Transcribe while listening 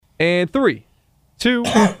And 3, 2.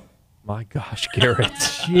 My gosh, Garrett.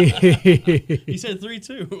 He said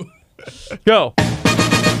 3-2. Go.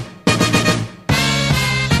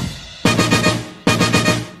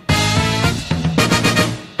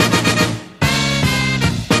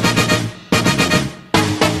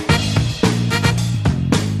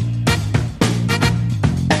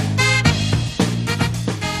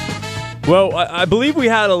 Well, I believe we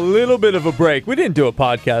had a little bit of a break. We didn't do a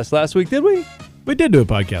podcast last week, did we? We did do a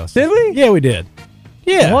podcast. Did we? Yeah, we did.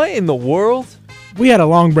 Yeah. What in the world? We had a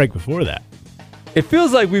long break before that. It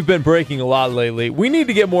feels like we've been breaking a lot lately. We need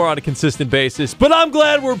to get more on a consistent basis, but I'm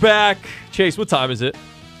glad we're back. Chase, what time is it?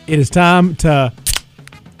 It is time to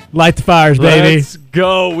light the fires, baby. Let's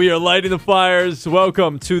go. We are lighting the fires.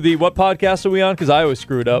 Welcome to the, what podcast are we on? Because I always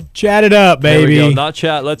screw it up. Chat it up, baby. There we go. Not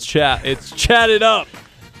chat. Let's chat. It's Chat It Up.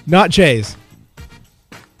 Not Chase.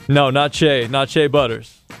 No, not Che. Not Che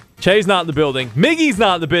Butters. Che's not in the building. Miggy's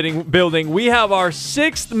not in the building. We have our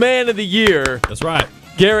 6th man of the year. That's right.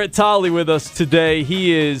 Garrett Tolley with us today.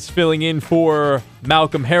 He is filling in for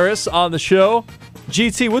Malcolm Harris on the show.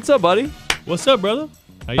 GT, what's up, buddy? What's up, brother?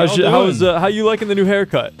 How you liking the new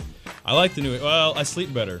haircut? I like the new. Well, I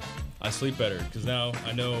sleep better. Because now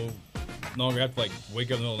I know no longer have to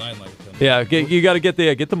wake up in the middle of the night and Yeah, you got to get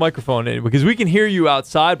the microphone in because we can hear you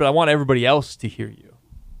outside, but I want everybody else to hear you.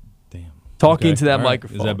 Damn. Talking to that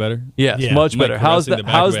microphone. Is that better? Yes, yeah. Much better. How's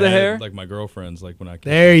the hair? Like my girlfriend's, when I.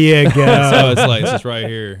 There you go. So it's just right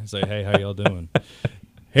here. It's like, hey, how y'all doing?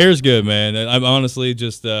 Hair's good, man. I'm honestly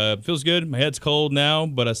just feels good. My head's cold now,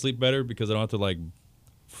 but I sleep better because I don't have to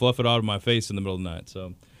fluff it out of my face in the middle of the night.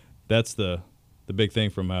 So that's the big thing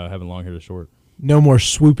from having long hair to short. No more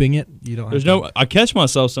swooping it. You don't. There's no. I catch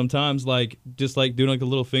myself sometimes just doing a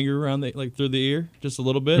little finger around through the ear, just a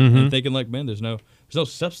little bit, and thinking man, there's no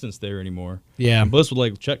substance there anymore. Yeah. And Bliss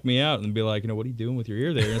would check me out and be like, what are you doing with your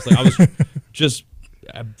ear there? And it's I was just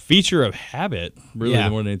a feature of habit, really,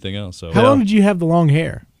 more than anything else. So how long did you have the long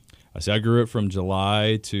hair? I grew it from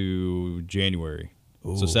July to January,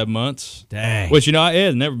 so 7 months. Dang. Which it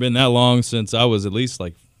had never been that long since I was at least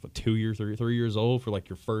 2 years, 3 years old for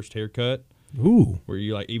your first haircut. Ooh. Where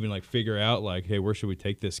you even figure out hey, where should we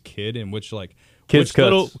take this kid and which kids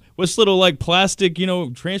cuts. Which little plastic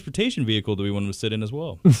transportation vehicle do we want him to sit in as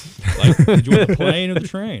well? Did you want the plane or the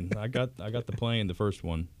train? I got the plane, the first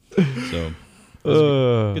one. So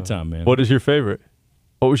good time, man. What is your favorite?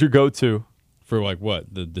 What was your go-to for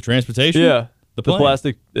what the transportation? Yeah, the plane.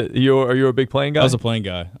 Plastic. Are you a big plane guy? I was a plane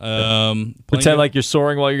guy. Pretend like you're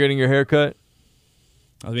soaring while you're getting your haircut.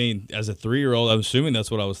 I mean, as a 3-year-old, I'm assuming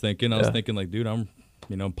that's what I was thinking. I was thinking dude, I'm,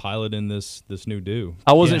 piloting this new do.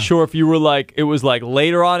 I wasn't sure if you were it was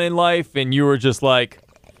later on in life and you were just high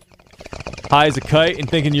as a kite and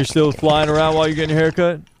thinking you're still flying around while you're getting your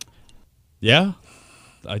haircut. Yeah.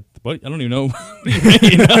 I don't even know what you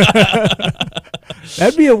mean.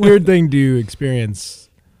 That'd be a weird thing to experience.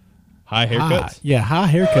 High haircuts?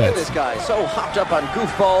 High haircuts. Look at this guy, so hopped up on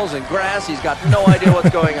goofballs and grass, he's got no idea what's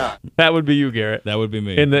going on. That would be you, Garrett. That would be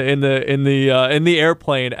me. In the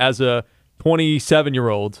airplane as a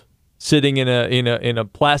 27-year-old sitting in a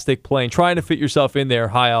plastic plane, trying to fit yourself in there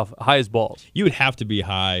high as balls. You would have to be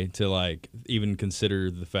high to even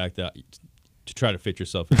consider the fact that to try to fit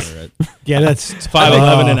yourself in there. Right? Yeah, that's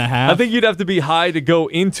 5'11" and a half. I think you'd have to be high to go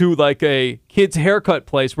into a kid's haircut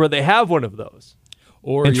place where they have one of those.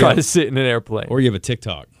 And try to sit in an airplane. Or you have a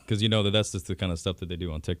TikTok, because that's just the kind of stuff that they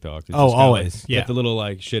do on TikTok. It's always. Get the little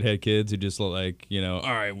shithead kids who just look all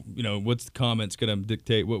right, what's the comments going to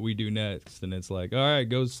dictate what we do next? And it's all right,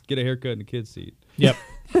 go get a haircut in the kid's seat. Yep.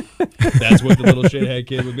 That's what the little shithead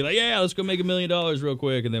kid would be yeah, let's go make $1 million real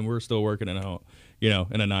quick, and then we're still working at home, in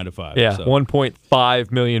a 9-to-5. Yeah, so.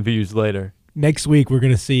 1.5 million views later. Next week we're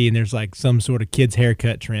going to see, and there's some sort of kids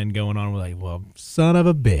haircut trend going on. We're well, son of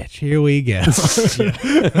a bitch, here we go.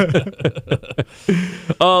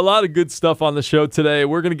 A lot of good stuff on the show today.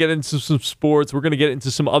 We're going to get into some sports. We're going to get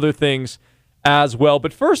into some other things as well.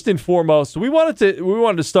 But first and foremost, we wanted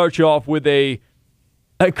to start you off with a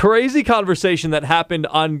crazy conversation that happened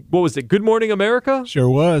on, what was it, Good Morning America? Sure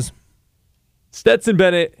was. Stetson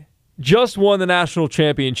Bennett just won the national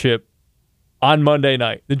championship on Monday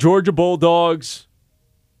night. The Georgia Bulldogs,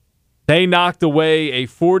 they knocked away a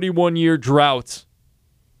 41-year drought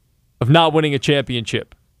of not winning a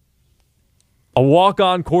championship. A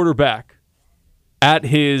walk-on quarterback at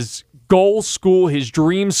his goal school, his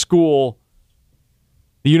dream school,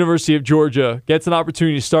 the University of Georgia, gets an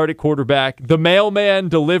opportunity to start at quarterback. The mailman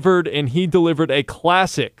delivered, and he delivered a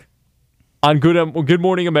classic on Good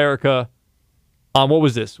Morning America. What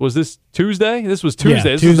was this? Was this Tuesday? This was Tuesday.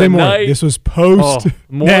 Yeah, this Tuesday was morning. night. This was post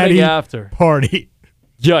morning after party.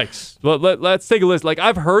 Yikes. Let's take a listen. Like,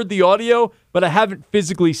 I've heard the audio, but I haven't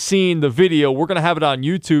physically seen the video. We're going to have it on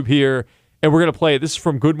YouTube here, and we're going to play it. This is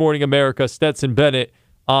from Good Morning America. Stetson Bennett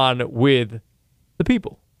on with the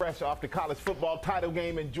people. Fresh off the college football title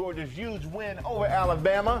game in Georgia's huge win over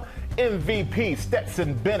Alabama, MVP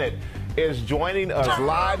Stetson Bennett is joining us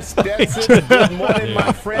live. Stetson, good morning,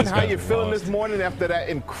 my friend. How you feeling this morning after that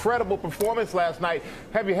incredible performance last night?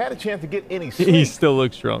 Have you had a chance to get any sleep? He still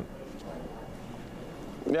looks drunk.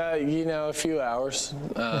 A few hours.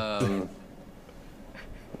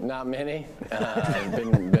 Not many.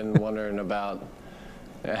 Been wondering about.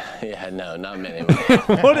 Not many.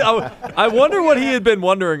 I wonder what he had been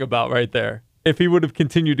wondering about right there. If he would have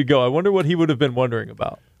continued to go, I wonder what he would have been wondering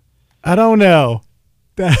about. I don't know.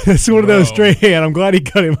 That's one of those straight hand. I'm glad he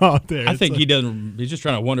cut him off there. I think he doesn't. He's just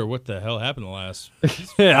trying to wonder what the hell happened the last.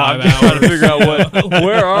 I'm trying to figure out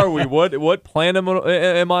where are we? What plan am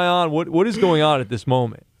I on? What is going on at this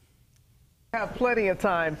moment? Have plenty of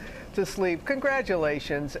time to sleep.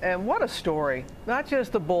 Congratulations, and what a story! Not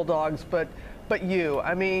just the Bulldogs, but you.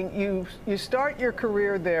 I mean, you start your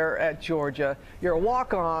career there at Georgia. You're a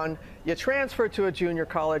walk-on. You transfer to a junior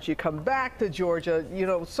college. You come back to Georgia.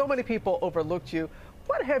 So many people overlooked you.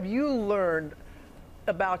 What have you learned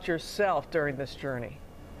about yourself during this journey?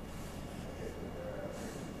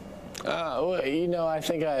 I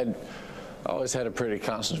think I always had a pretty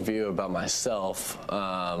constant view about myself.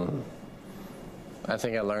 I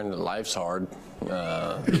think I learned that life's hard.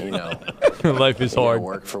 Life is hard. You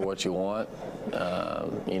work for what you want.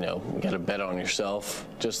 You got to bet on yourself,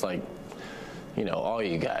 just like all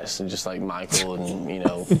you guys, and just like Michael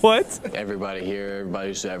and what? Everybody here, everybody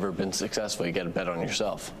who's ever been successful, you got to bet on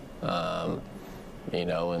yourself. And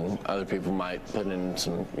other people might put in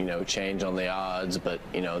some change on the odds, but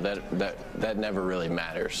that never really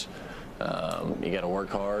matters. You got to work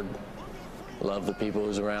hard, love the people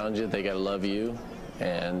who's around you. They got to love you.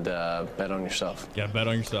 And bet on yourself. Yeah, bet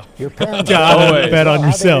on yourself. Your parents bet on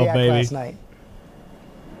yourself, baby. Last night?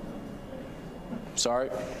 Sorry?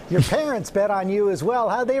 Your parents bet on you as well.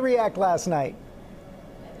 How'd they react last night?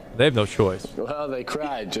 They have no choice. Well, they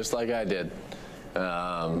cried just like I did.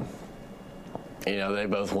 They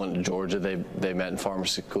both went to Georgia. They met in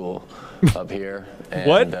pharmacy school up here. And,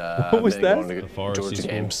 what was I've been that? going to Georgia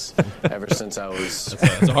games ever since I was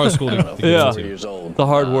it's a hard school to 4 years old. It's a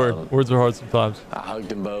hard word. Words are hard sometimes. I hugged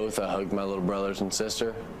them both. I hugged my little brothers and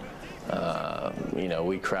sister.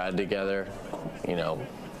 We cried together. You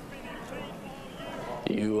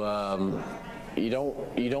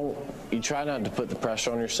try not to put the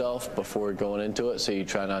pressure on yourself before going into it, so you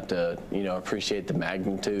try not to, appreciate the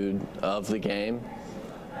magnitude of the game.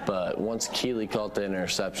 But once Keeley caught the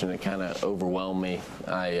interception, it kind of overwhelmed me.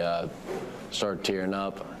 I started tearing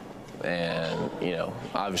up, and,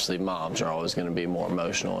 obviously moms are always going to be more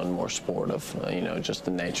emotional and more supportive, just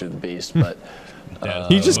the nature of the beast. But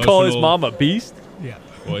he just called his mom a beast? Yeah.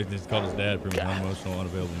 Well, he just called his dad pretty emotional,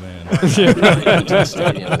 unavailable man. Into the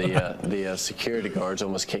stadium, the security guards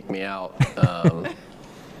almost kicked me out.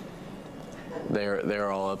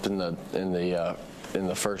 They're all up in the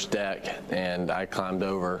first deck, and I climbed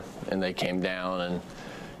over, and they came down, and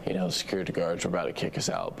the security guards were about to kick us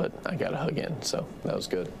out, but I got a hug in, so that was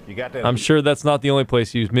good. You got that? I'm sure that's not the only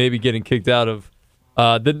place he was maybe getting kicked out of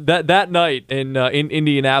that night in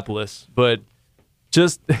Indianapolis, but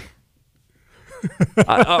just.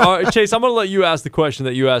 Chase, I'm going to let you ask the question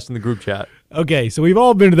that you asked in the group chat. Okay, so we've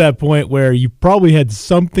all been to that point where you probably had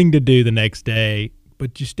something to do the next day,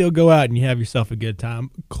 but you still go out and you have yourself a good time.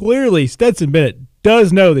 Clearly, Stetson Bennett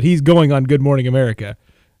does know that he's going on Good Morning America.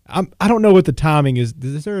 I don't know what the timing is.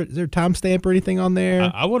 Is there a timestamp or anything on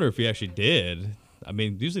there? I wonder if he actually did. I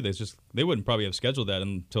mean, usually they wouldn't probably have scheduled that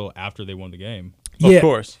until after they won the game. Yeah, of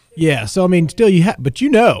course. Yeah, so I mean, still but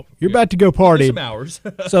you're about to go party. Some hours.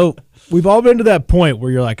 So we've all been to that point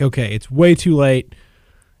where you're like, okay, it's way too late.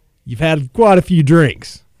 You've had quite a few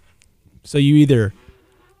drinks. So you either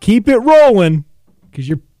keep it rolling because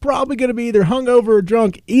you're probably going to be either hungover or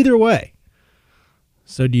drunk either way.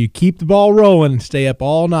 So do you keep the ball rolling and stay up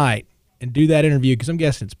all night and do that interview? Because I'm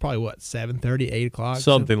guessing it's probably, 7:30, 8 o'clock?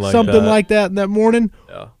 Something like that in that morning?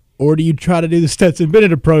 Yeah. Or do you try to do the Stetson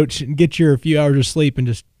Bennett approach and get your few hours of sleep and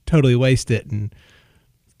just totally waste it and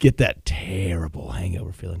get that terrible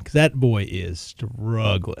hangover feeling? Because that boy is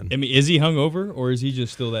struggling. I mean, is he hungover or is he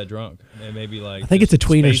just still that drunk? And maybe I think it's a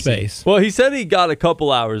tweener space. Well, he said he got a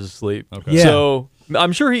couple hours of sleep. Okay. Yeah. So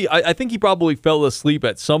I'm sure I think he probably fell asleep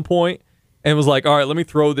at some point and was like, all right, let me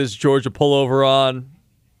throw this Georgia pullover on,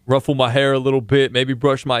 ruffle my hair a little bit, maybe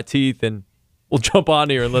brush my teeth, and we'll jump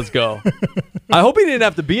on here and let's go. I hope he didn't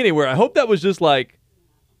have to be anywhere. I hope that was just like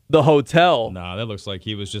the hotel. Nah, that looks like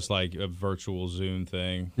he was just like a virtual Zoom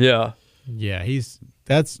thing. Yeah. Yeah,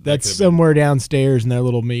 that's somewhere downstairs in their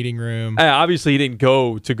little meeting room. Obviously, he didn't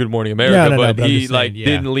go to Good Morning America, but I'm he just saying,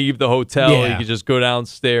 didn't leave the hotel. Yeah. He could just go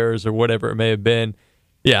downstairs or whatever it may have been.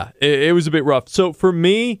 Yeah, it was a bit rough. So for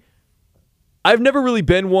me, I've never really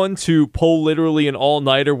been one to pull literally an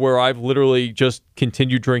all-nighter where I've literally just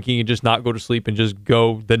continued drinking and just not go to sleep and just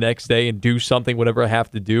go the next day and do something, whatever I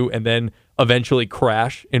have to do, and then eventually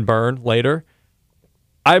crash and burn later.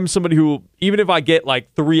 I'm somebody who, even if I get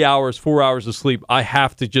like 3 hours, 4 hours of sleep, I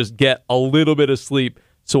have to just get a little bit of sleep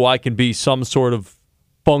so I can be some sort of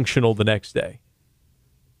functional the next day.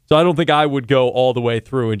 So I don't think I would go all the way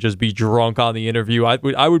through and just be drunk on the interview.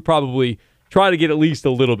 I would probably try to get at least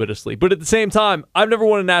a little bit of sleep. But at the same time, I've never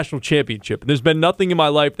won a national championship. And there's been nothing in my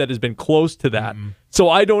life that has been close to that. Mm-hmm. So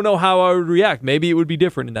I don't know how I would react. Maybe it would be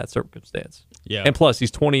different in that circumstance. Yeah. And plus,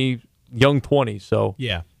 he's young 20, so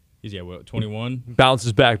Yeah. He's 21.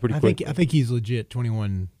 Bounces back pretty quick. I think he's legit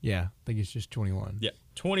 21. Yeah, I think he's just 21. Yeah,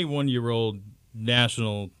 21-year-old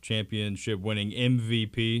national championship winning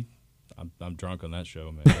MVP. I'm drunk on that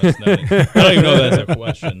show, man. That's nothing. I don't even know if that's a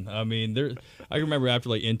question. I mean, I remember after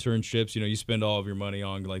like internships, you spend all of your money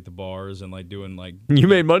on like the bars and like doing like. You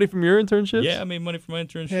made money from your internships? Yeah, I made money from my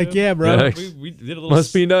internship. Heck yeah, bro. We did a little.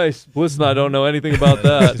 Must be nice. Bliss and I don't know anything about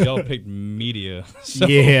that. Y'all picked media. So,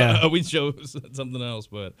 yeah, we chose something else,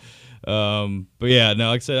 but yeah, no.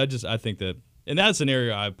 Like I said, I think that in that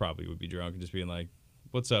scenario, I probably would be drunk and just being like,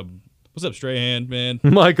 "What's up? What's up, Strahan, man?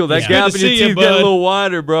 Michael, that gap in your teeth got a little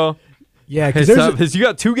wider, bro." Yeah, because you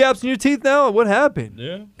got 2 gaps in your teeth now? What happened?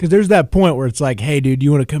 Yeah. Because there's that point where it's like, hey, dude, you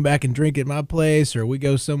want to come back and drink at my place or we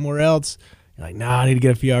go somewhere else? You're like, nah, I need to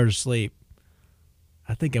get a few hours of sleep.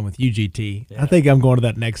 I think I'm with you, GT. Yeah. I think I'm going to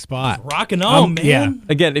that next spot. Just rocking on, man. Yeah.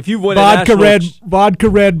 Again, if you win vodka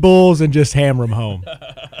Red Bulls and just hammer them home.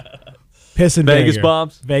 Piss and Vegas vinegar.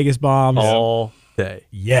 bombs? Vegas bombs. All day.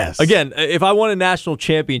 Yes. Again, if I won a national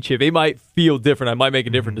championship, it might feel different. I might make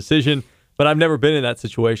a different decision, but I've never been in that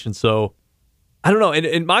situation, so I don't know.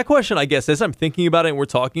 And my question, I guess, as I'm thinking about it and we're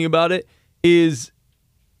talking about it, is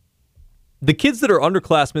the kids that are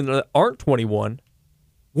underclassmen that aren't 21,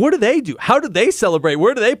 what do they do? How do they celebrate?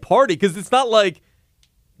 Where do they party? Because it's not like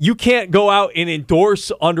you can't go out and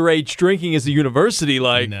endorse underage drinking as a university.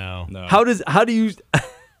 Like, no. How do you?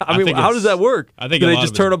 I mean, how does that work? I think do they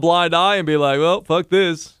just turn a blind eye and be like, "Well, fuck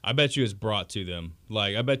this"? I bet you it's brought to them.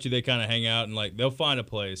 Like, I bet you they kind of hang out and like they'll find a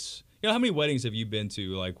place. How many weddings have you been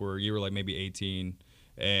to, like, where you were, like, maybe 18,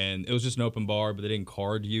 and it was just an open bar, but they didn't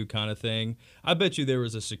card you kind of thing? I bet you there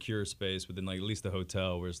was a secure space within, like, at least the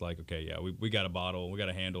hotel where it's like, okay, yeah, we got a bottle, we got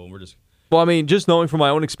a handle, and we're just... Well, I mean, just knowing from my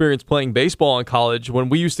own experience playing baseball in college, when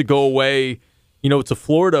we used to go away, to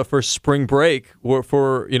Florida for spring break or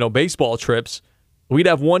for, baseball trips, we'd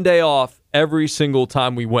have one day off every single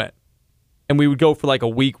time we went. And we would go for, like, a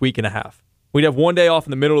week and a half. We'd have one day off in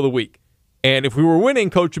the middle of the week. And if we were winning,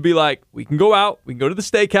 coach would be like, we can go out, we can go to the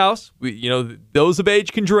steakhouse, those of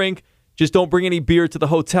age can drink, just don't bring any beer to the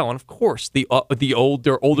hotel. And of course, the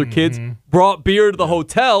older kids brought beer to the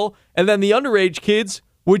hotel, and then the underage kids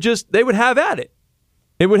would have at it.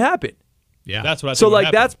 It would happen. Yeah. That's what I think. So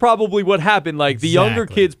like that's probably what happened. Like the younger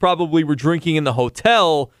kids probably were drinking in the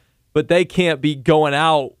hotel, but they can't be going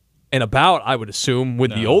out and about, I would assume,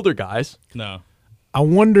 with the older guys. No. I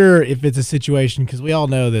wonder if it's a situation, because we all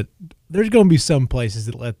know that there's going to be some places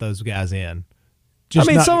that let those guys in. Some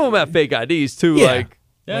of them have fake IDs too. Yeah. Like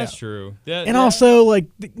that's true. Yeah, and also, like,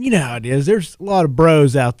 you know how it is. There's a lot of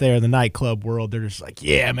bros out there in the nightclub world. They're just like,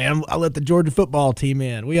 yeah, man, I let the Georgia football team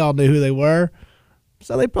in. We all knew who they were.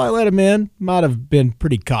 So they probably let them in. Might have been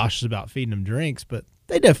pretty cautious about feeding them drinks, but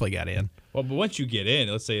they definitely got in. Well, but once you get in,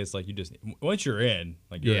 let's say it's like once you're in,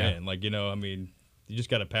 like you're in. Like, you just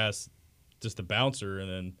got to pass just the bouncer, and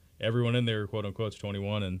then everyone in there, quote unquote, is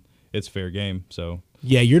 21, and it's fair game. So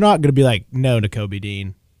yeah, you're not going to be like, no, to Kobe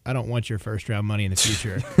Dean. I don't want your first round money in the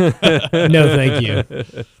future. No, thank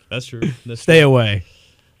you. That's true. Stay away.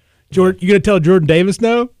 Jordan, you going to tell Jordan Davis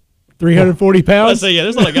no? 340 pounds? I'd say, yeah,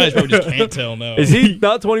 there's a lot of guys probably just can't tell no. Is he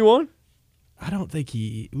not 21? I don't think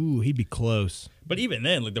he'd be close. But even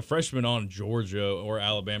then, like the freshmen on Georgia or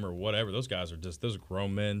Alabama or whatever, those guys are those are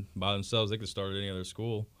grown men by themselves. They could start at any other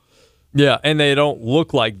school. Yeah, and they don't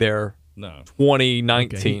look like they're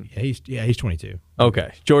 2019. Okay, he's 22.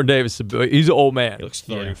 Okay. Jordan Davis, he's an old man. He looks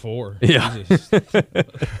 34. Yeah.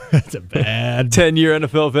 That's a bad 10-year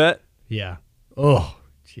NFL vet. Yeah. Oh,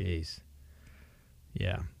 jeez.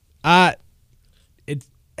 Yeah. That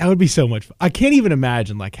would be so much fun. I can't even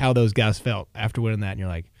imagine like how those guys felt after winning that, and you're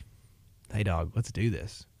like, hey, dog, let's do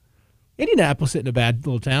this. Indianapolis isn't a bad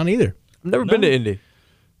little town either. I've never been to Indy.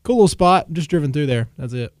 Cool little spot. Just driven through there.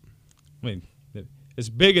 That's it. I mean, it's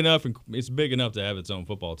big enough, and it's big enough to have its own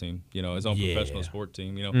football team. You know, its own professional sport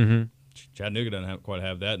team. You know, Chattanooga doesn't quite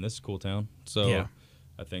have that, and this is a cool town. So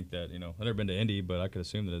I think that, you know, I've never been to Indy, but I could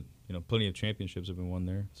assume that, you know, plenty of championships have been won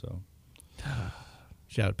there. So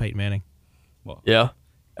Shout out Peyton Manning. well, Yeah.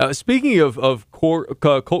 Speaking of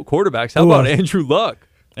quarterbacks, how about Andrew Luck?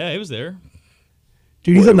 yeah, he was there.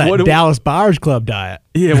 Dude, he's on that what do we- Dallas Buyers Club diet.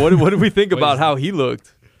 Yeah, what did we think about how he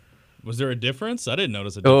looked? Was there a difference? I didn't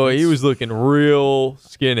notice a difference. Oh, he was looking real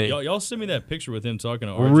skinny. Y'all send me that picture with him talking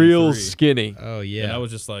to RG3. Real skinny. Oh, yeah. And I was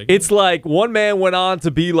just like, It's like one man went on to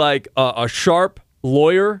be like a sharp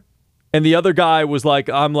lawyer, and the other guy was like,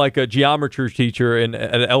 I'm like a geometry teacher in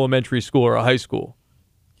an elementary school or a high school.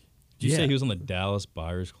 did you say he was on the Dallas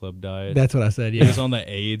Buyers Club diet? That's what I said, He yeah. was on the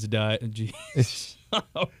AIDS diet. Jeez. Oh,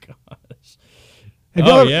 gosh. Have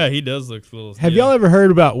y'all, Yeah, he does look a little. have y'all ever heard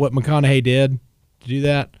about what McConaughey did to do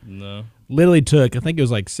that? No. Literally took, I think it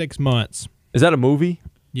was like 6 months. Is that a movie?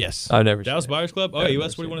 Yes. I've never Dallas seen it. Buyers Club? Oh, yeah,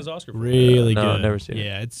 that's what he won his Oscar for. Really No, good. never seen it.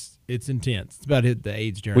 Yeah, it's intense. It's about the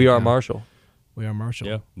AIDS journey. We Are now. Marshall. We Are Marshall.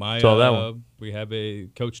 Yeah. Saw that one. We have a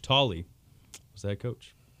Coach Tolley. Was that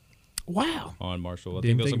coach Wow. on Marshall? I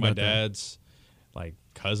Didn't think it was think like my about that. dad's like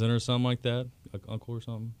cousin or something like that, like uncle or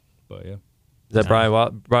something. But yeah. Is that Brian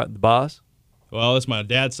the boss? Well, it's my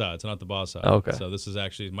dad's side. It's not the boss side. Okay. So this is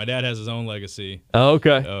actually my dad has his own legacy Oh,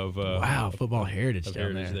 okay. of Wow, football heritage of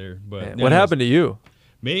down heritage there. there. But What happened to you?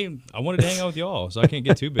 Me, I wanted to hang out with y'all, so I can't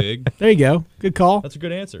get too big. There you go. Good call. That's a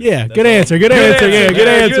good answer. Yeah, That's good all. answer. Good answer. Yeah, answer. good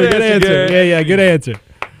Yeah, answer. good Good answer, answer. Garrett. Yeah, good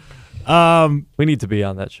answer. We need to be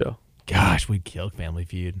on that show. Gosh, we'd kill Family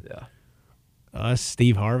Feud. Yeah. Us,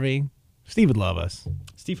 Steve Harvey. Steve would love us.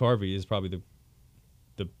 Steve Harvey is probably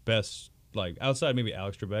the best, like outside maybe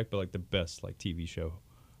Alex Trebek, but like the best like TV show,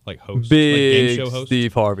 like host, like Big game show host.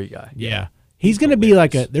 Steve Harvey guy. Yeah. He's going to be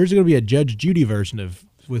like there's going to be a Judge Judy version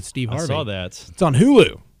with Steve I Harvey. saw that. It's on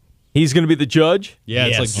Hulu. He's going to be the judge? Yeah,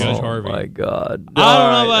 Yes. it's like Judge Oh, Harvey. my God. I don't know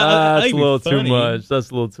All about- I That's think a it'd be little too funny. much. That's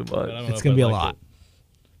a little too But I much. don't know It's if going to be I a liked lot. it.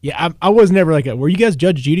 Yeah, I was never like were you guys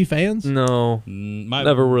Judge Judy fans? No. My,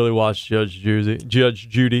 Never really watched Judge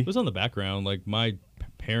Judy. It was on the background. Like my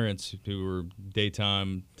parents, who were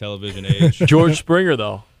daytime television age. George Springer,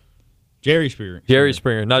 though. Jerry Springer. Jerry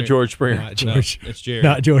Springer, not George Springer. Not No, George. it's Jerry.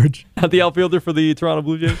 Not George. Not the outfielder for the Toronto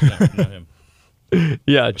Blue Jays? No, not him.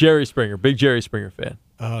 Yeah, Jerry Springer. Big Jerry Springer fan.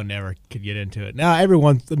 Oh, never could get into it. Now,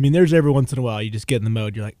 there's every once in a while you just get in the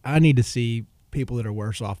mode. You're like, I need to see people that are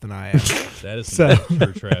worse off than I am. That is So- some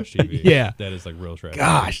true trash TV. Yeah. That is like real trash.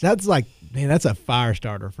 Gosh, that's like, man, that's a fire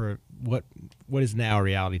starter for what is now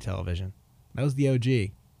reality television. That was the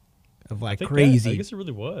OG of I like think crazy. I guess it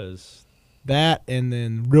really was. That and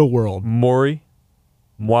then Real World. Maury?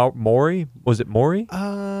 Maury? Was it Maury?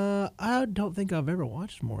 I don't think I've ever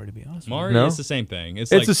watched more, to be honest. Maury, No? it's the same thing.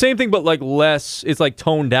 It's It's like the same thing, but like less. It's like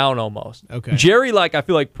toned down almost. Okay. Jerry, like I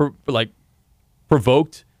feel like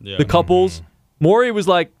provoked Yeah. the couples. Maury was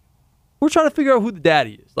like, we're trying to figure out who the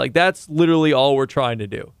daddy is. Like that's literally all we're trying to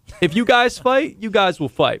do. If you guys fight, you guys will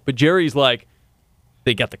fight. But Jerry's like,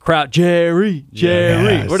 they got the crowd. Jerry.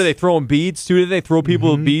 Yes. What are they throwing beads too? Did they throw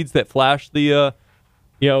people with beads that flash the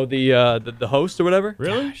host or whatever?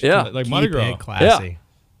 Really? Yeah. Like Mardi Keep Gras. it classy.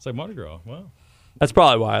 It's like Mardi Gras. Wow. That's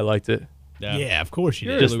probably why I liked it. Yeah, of course you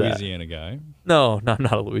You're did. a Just that. Louisiana guy. No,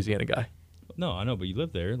 not a Louisiana guy. No, I know, but you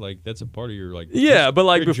live there. Like that's a part of your like. Yeah, but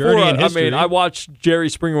like your before, journey in I history. mean, I watched Jerry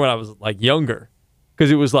Springer when I was like younger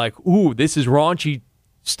because it was like, ooh, this is raunchy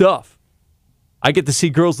stuff. I get to see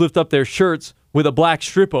girls lift up their shirts with a black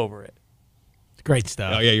strip over it. It's great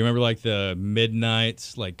stuff. Oh yeah, you remember like the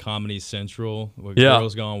midnight like Comedy Central with Yeah.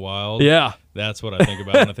 Girls Gone Wild? Yeah. That's what I think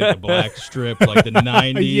about when I think the black strip, like the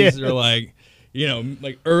 90s Yes. or like, you know,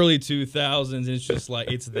 like early 2000s. It's just like,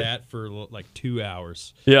 it's that for like 2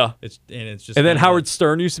 hours. Yeah. It's just. And then kinda Howard like-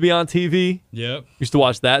 Stern used to be on TV. Yep. Used to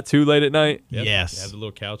watch that too late at night. Yep. Yes. You have the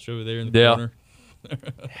little couch over there in the Yeah. corner.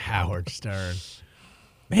 Howard Stern.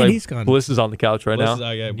 Man, Like, he's gone. Bliss is on the couch right now.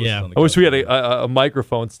 Yeah. I wish we had a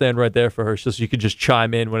microphone stand right there for her so she could just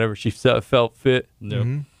chime in whenever she felt fit. Nope.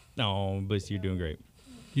 Mm-hmm. No, Bliss, you're doing great.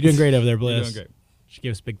 You're doing great over there, You're Bliss. doing great. She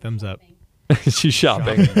gave us a big thumbs up. She's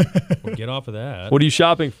shopping. Well, get off of that. What are you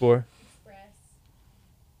shopping for?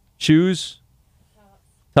 Shoes?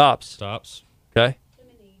 Tops. Stops. Okay.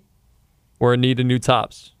 We're in need of new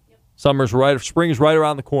tops. Spring's right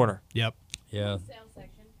around the corner. Yep. Yeah.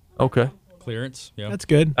 Okay. Clearance. Yeah. That's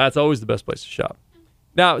good. That's always the best place to shop.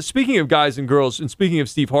 Now, speaking of guys and girls, and speaking of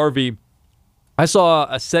Steve Harvey, I saw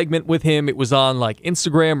a segment with him. It was on like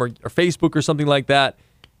Instagram or Facebook or something like that.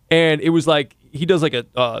 And it was like he does like a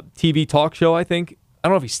TV talk show, I think. I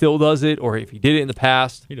don't know if he still does it or if he did it in the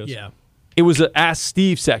past. He does. Yeah. It was an Ask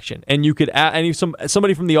Steve section, and you could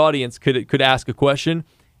somebody from the audience could ask a question,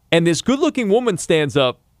 and this good-looking woman stands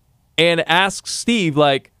up and asks Steve,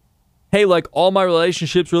 like, hey, like, all my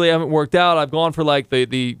relationships really haven't worked out. I've gone for, like,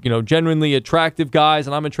 the genuinely attractive guys,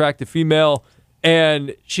 and I'm an attractive female.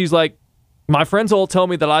 And she's like, my friends all tell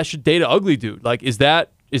me that I should date an ugly dude. Like,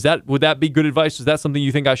 would that be good advice? Is that something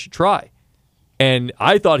you think I should try? And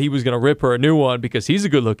I thought he was going to rip her a new one because he's a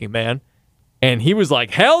good-looking man. And he was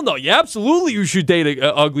like, hell no, yeah, absolutely you should date an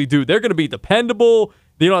ugly dude. They're going to be dependable.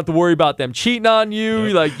 You don't have to worry about them cheating on you.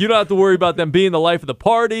 Yep. Like, you don't have to worry about them being the life of the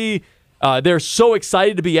party. They're so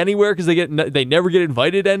excited to be anywhere because they never get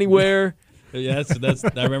invited anywhere. Yeah, that's.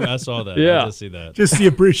 I remember I saw that. Yeah. I did see that. Just the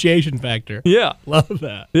appreciation factor. Yeah. Love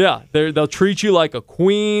that. Yeah, they'll treat you like a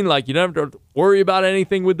queen. Like, you don't have to worry about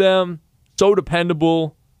anything with them. So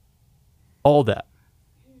dependable. All that.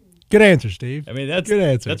 Good answer, Steve. I mean, that's good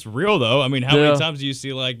answer. That's real though. I mean, how Yeah. many times do you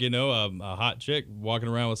see like a hot chick walking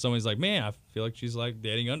around with someone who's like, man, I feel like she's like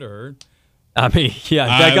dating under her. I mean, yeah,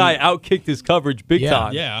 that guy outkicked his coverage big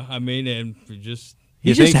time. Yeah, I mean, and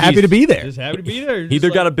He's just happy to be there. Just happy to be there. Either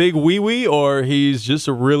got a big wee-wee or he's just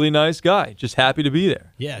a really nice guy. Just happy to be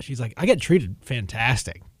there. Yeah, she's like, I get treated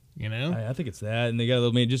fantastic. You know? I think it's that, and they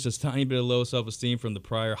got just a tiny bit of low self-esteem from the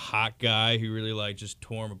prior hot guy who really like just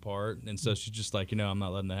tore him apart, and so she's just like, I'm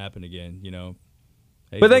not letting that happen again.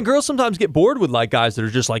 Hey, But then girls sometimes get bored with like guys that are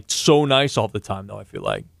just like so nice all the time, though, I feel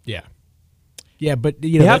like. Yeah. Yeah, but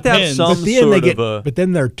You have to have some sort of a... But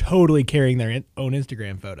then they're totally carrying their own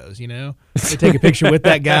Instagram photos, you know? They take a picture with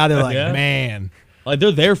that guy, they're like, Yeah. man. like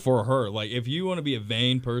they're there for her. Like if you want to be a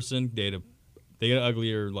vain person, date an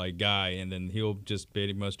uglier like guy, and then he'll just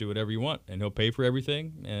pretty much do whatever you want, and he'll pay for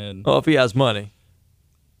everything. And Well, if he has money.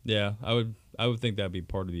 yeah, I would think that'd be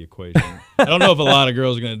part of the equation. I don't know if a lot of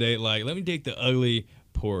girls are gonna date like, let me date the ugly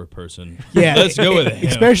poor person. Yeah. Let's go with him.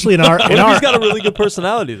 Especially in our What if he's got a really good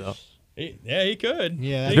personality, though? He could.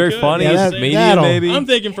 Yeah, He's very funny. Yeah, He's that- medium, that'll- maybe. I'm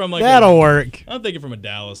thinking from like that'll work. I'm thinking from a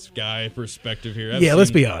Dallas guy perspective here. Yeah,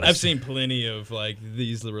 let's be honest. I've seen plenty of like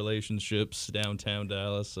these relationships downtown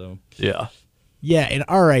Dallas. So Yeah. Yeah, in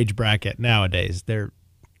our age bracket nowadays, that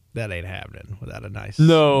ain't happening without a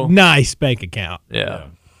No. nice bank account. Yeah.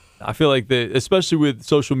 I feel like especially with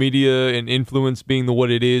social media and influence being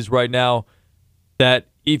what it is right now, that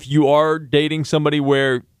if you are dating somebody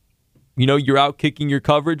where, you're out kicking your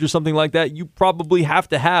coverage or something like that, you probably have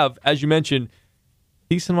to have, as you mentioned,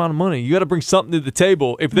 decent amount of money. You got to bring something to the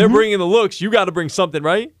table. If they're bringing the looks, you got to bring something,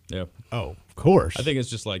 right? yeah. Oh, of course. I think it's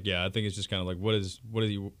just like, I think it's just kind of like, what is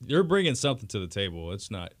you're bringing something to the table.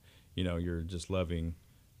 It's not, you're just loving,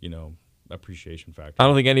 appreciation factor. I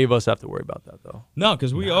don't think any of us have to worry about that, though. No,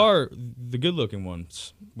 because we are the good looking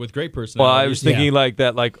ones with great Well, personalities. I was thinking like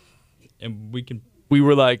that, like and we can.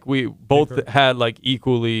 we both had like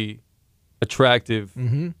equally attractive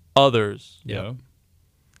others. Yeah.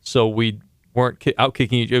 So we weren't out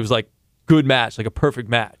kicking each. It was like good match, like a perfect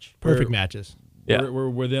match. Perfect matches. Yeah. We're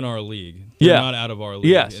within our league. They're Yeah. not out of our league.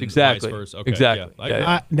 Yes, and exactly. Vice versa. Okay, Exactly. Yeah,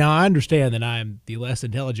 Yeah. Now I understand that I'm the less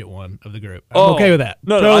intelligent one of the group. I'm okay with that.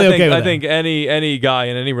 No, totally I think, okay with I that. think any guy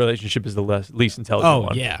in any relationship is the least intelligent Oh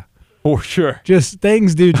one. yeah, For sure. just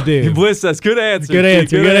things dudes do. Bliss says good answer. Good G.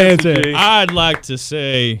 answer, good answer. G. I'd like to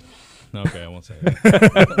say. Okay, I won't say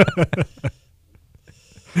that.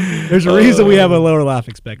 There's a reason we have a lower life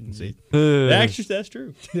expectancy. Actually, that's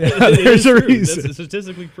true. There's a true. reason. That's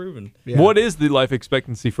statistically proven. Yeah. What is the life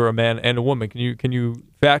expectancy for a man and a woman? Can you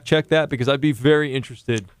fact check that? Because I'd be very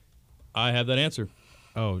interested. I have that answer.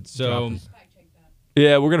 Oh, So,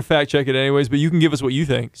 Yeah, we're gonna fact check it anyways, but you can give us what you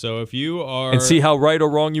think if you are and see how right or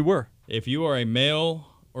wrong you were. If you are a male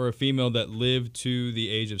or a female that lived to the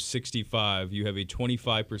age of 65, you have a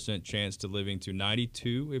 25% chance to living to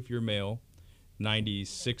 92 if you're male,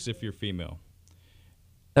 96 if you're female.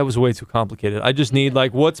 That was way too complicated. I just need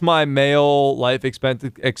what's my male life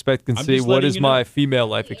expectancy? What letting is you my know. female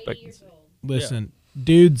life expectancy? listen,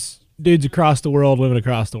 dudes across the world, women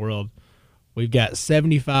across the world. We've got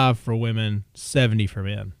 75 for women, 70 for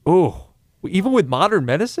men. Oh, even with modern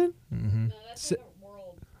medicine?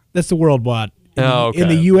 That's the worldwide. Oh, okay. In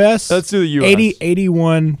the U.S., Let's do the U.S.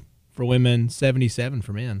 81 for women, 77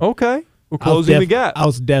 for men. Okay, we're I was closing the gap. I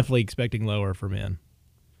was definitely expecting lower for men.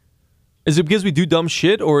 Is it because we do dumb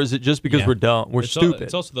shit, or is it just because Yeah. we're dumb? We're stupid.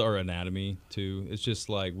 It's also our anatomy, too. It's just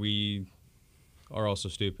like we are also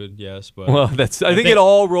stupid, yes. But Well, I think it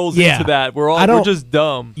all rolls Yeah. into that. We're I don't- just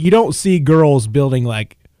dumb. You don't see girls building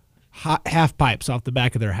like half pipes off the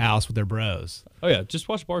back of their house with their bros. Oh yeah, just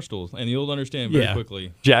watch Barstool and you'll understand very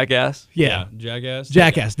quickly. Jackass. Yeah.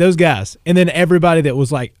 Jackass. Those guys. And then everybody that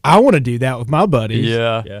was like, I want to do that with my buddies.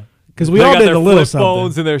 Yeah. Because we They all got did their a little flip something.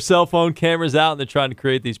 phones and their cell phone cameras out, and they're trying to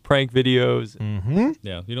create these prank videos. Mm-hmm.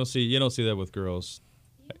 Yeah, you don't see that with girls.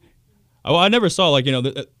 I never saw like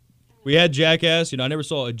we had Jackass. I never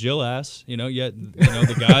saw a Jill ass. Yet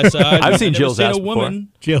the guy side. I've seen never Jill's seen ass a woman.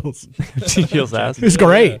 Jill's. I've seen Jill's ass. It's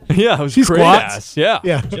great. Yeah, it was She great squats. ass. Yeah.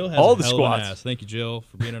 Yeah. Jill has all a the hell of an squats. ass. Thank you, Jill,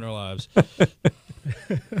 for being in our lives.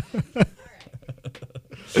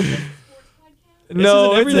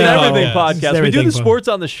 No, it's an everything everything podcast. podcast. It's We do everything the fun. sports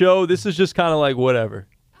on the show. This is just kind of like whatever.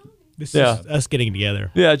 This Yeah. is us getting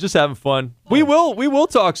together. Yeah, just having fun. We will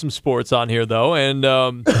talk some sports on here though, and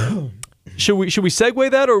should we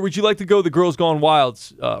segue that, or would you like to go the Girls Gone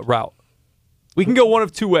Wild's route? We can go one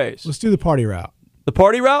of two ways. Let's do the party route. The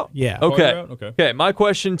party route? Yeah. Okay. Party route? Okay. Okay. My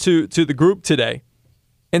question to the group today,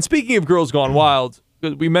 and speaking of Girls Gone Wild,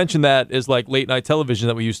 we mentioned that as like late night television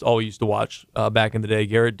that we all used to watch back in the day.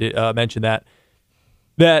 Garrett mentioned that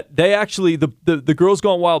they actually the Girls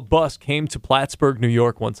Gone Wild bus came to Plattsburgh, New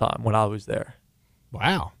York one time when I was there.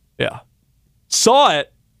 Wow. Yeah. Saw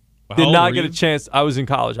it. How Did old not were get you? a chance. I was in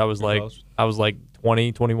college. I was college? like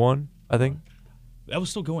 20, 21, I think. That was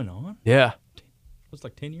still going on. Yeah. It was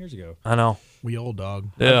like 10 years ago. I know. We old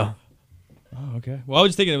dog. Yeah. Oh, okay. Well, I was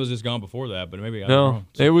just thinking it was just gone before that, but maybe I was No. wrong.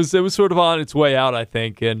 It was sort of on its way out, I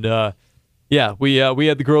think. And yeah, we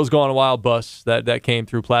had the Girls Gone Wild bus that came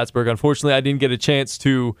through Plattsburgh. Unfortunately, I didn't get a chance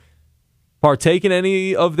to partake in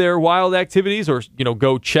any of their wild activities or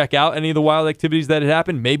go check out any of the wild activities that had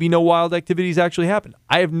happened. Maybe no wild activities actually happened.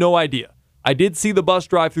 I have no idea. I did see the bus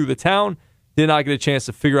drive through the town, did not get a chance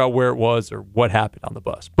to figure out where it was or what happened on the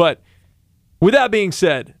bus. But with that being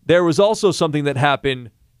said, there was also something that happened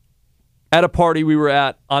at a party we were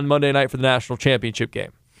at on Monday night for the national championship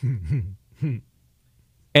game.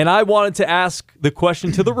 And I wanted to ask the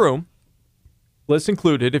question to the room, Bliss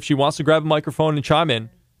included, if she wants to grab a microphone and chime in.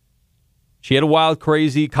 She had a wild,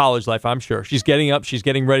 crazy college life, I'm sure. She's getting up. She's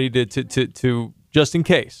getting ready to just in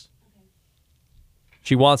case.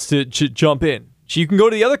 She wants to jump in. You can go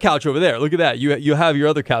to the other couch over there. Look at that. You have your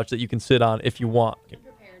other couch that you can sit on if you want.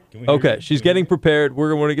 Okay, she's getting prepared.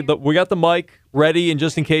 We're going to we got the mic ready, and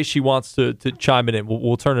just in case she wants to chime it in,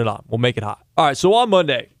 we'll turn it on. We'll make it hot. All right, so on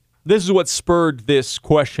Monday, this is what spurred this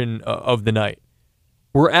question of the night.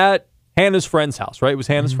 We're at Hannah's friend's house, right? It was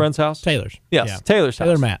Hannah's friend's house? Taylor's. Yes, Yeah. Taylor's house.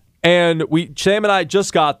 Taylor Matt. And Sam and I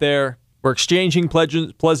just got there. We're exchanging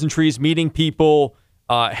pleasantries, meeting people.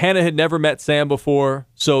 Hannah had never met Sam before,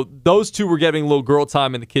 so those two were getting a little girl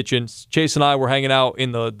time in the kitchen. Chase and I were hanging out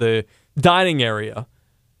in the dining area,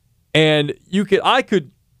 and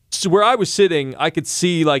where I was sitting, I could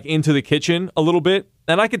see like into the kitchen a little bit,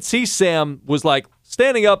 and I could see Sam was like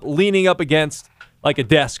standing up, leaning up against like a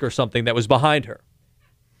desk or something that was behind her.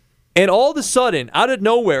 And all of a sudden, out of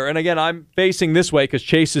nowhere, and again, I'm facing this way because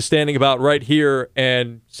Chase is standing about right here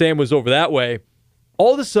and Sam was over that way.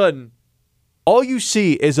 All of a sudden, all you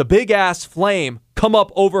see is a big-ass flame come up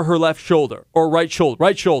over her left shoulder or right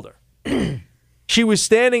shoulder. She was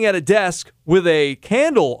standing at a desk with a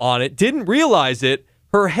candle on it, didn't realize it.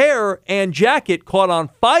 Her hair and jacket caught on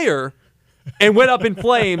fire and went up in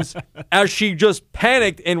flames as she just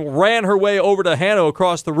panicked and ran her way over to Hannah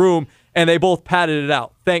across the room. And they both patted it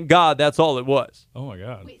out. Thank God that's all it was. Oh, my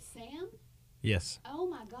God. Wait, Sam? Yes. Oh,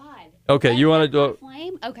 my God. Okay, you want to do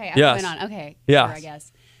flame? Okay, Yes. I'm going on. Okay, Yes. sure, I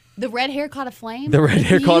guess. The red hair caught a flame? The red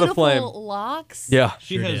hair caught a flame. Beautiful locks? Yeah.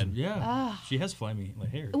 She has flaming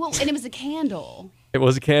hair. Well, and it was a candle. It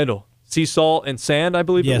was a candle. Sea salt and sand, I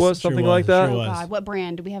believe Yes, it was. sure Something was, like that. sure Oh, was. God. What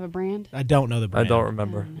brand? Do we have a brand? I don't know the I brand. don't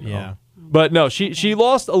remember. Yeah. But no, she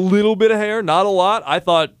lost a little bit of hair, not a lot. I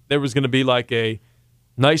thought there was going to be like a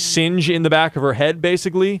nice singe in the back of her head,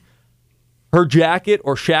 basically. Her jacket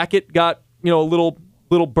or shacket got, a little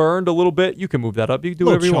burned a little bit. You can move that up. You can do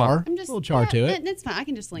whatever you want. I'm just, a little char to it. That's fine. I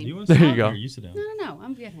can just lean. You want to There sit you down go. or you sit down? No.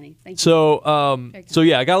 I'm good, honey. Thank you. So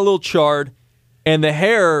yeah, I got a little charred. And the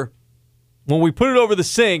hair, when we put it over the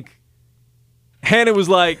sink, Hannah was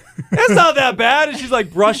like, "That's not that bad." And she's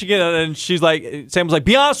like brushing it, and she's like, Sam was like,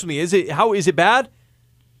 "Be honest with me. How is it bad?"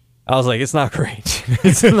 I was like, "It's not great.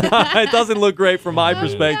 It doesn't look great from my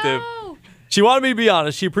perspective." No. She wanted me to be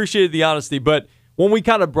honest. She appreciated the honesty, but when we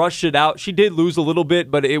kind of brushed it out, she did lose a little bit,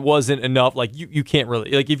 but it wasn't enough. Like you can't really,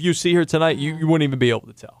 like if you see her tonight, you wouldn't even be able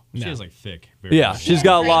to tell. She has like thick. Yeah, she's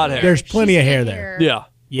got a lot of hair. There's plenty of She's hair good there. Yeah.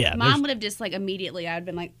 Yeah. Mine would have just like immediately, I'd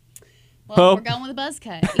been like, well, Oh. we're going with a buzz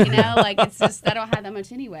cut. Like it's just, I don't have that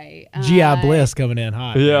much anyway. GI Bliss coming in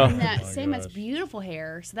hot. Yeah. And that Sam has beautiful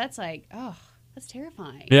hair. So that's like, oh. That's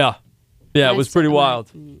terrifying. Yeah. Yeah, it was pretty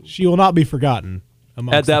wild. She will not be forgotten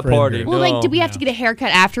amongst At that the friend party. group. Well, No, like, did we have to get a haircut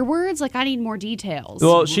afterwards? Like, I need more details.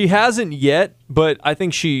 Well, she hasn't yet, but I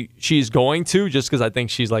think she's going to, just because I think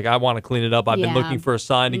she's like, I want to clean it up. I've been Yeah. looking for a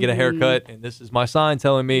sign to get a haircut, and this is my sign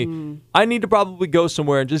telling me I need to probably go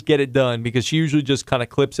somewhere and just get it done, because she usually just kind of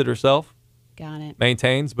clips it herself, Got it.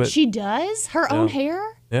 maintains. But She does? Her own hair?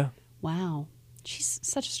 yeah, Wow. She's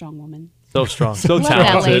such a strong woman. so strong, so Love that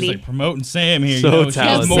talented. lady. It's like promoting Sam here. So you know, she's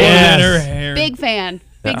talented. more Yes. than her hair. Big fan.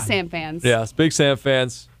 Big Sam fans. Yes, big Sam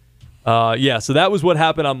fans. Yeah, so that was what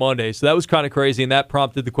happened on Monday. So that was kind of crazy, and that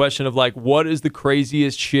prompted the question of, like, what is the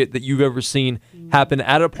craziest shit that you've ever seen happen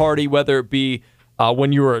at a party, whether it be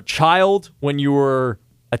when you were a child, when you were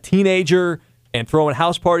a teenager, and throwing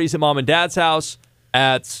house parties at mom and dad's house,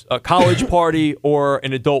 at a college party, or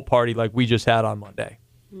an adult party like we just had on Monday.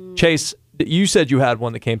 Chase, you said you had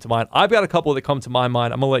one that came to mind. I've got a couple that come to my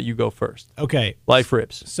mind. I'm going to let you go first. Okay. Life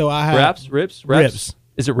rips. So I have Rips? Rips.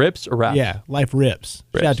 Is it rips or raps? Yeah, life rips.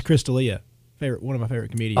 Rips. Shout out to Crystalia, one of my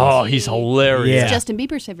favorite comedians. Oh, he's hilarious. Yeah. Justin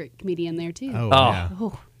Bieber's favorite comedian there, too. Oh, yeah.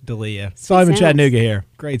 Oh. Dalia. Saw him in sounds. Chattanooga here.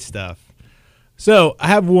 Great stuff. So I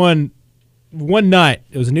have one night.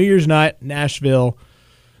 It was a New Year's night, Nashville,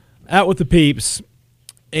 out with the peeps,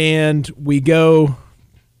 and we go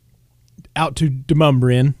out to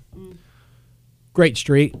Demumbrian. Great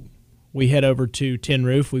street. We head over to Tin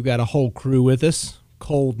Roof. We've got a whole crew with us.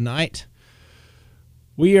 Cold night.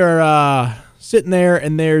 We are sitting there,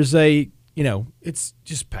 and there's it's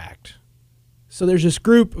just packed. So there's this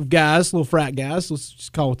group of guys, little frat guys, let's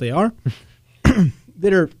just call it what they are,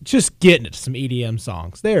 that are just getting it to some EDM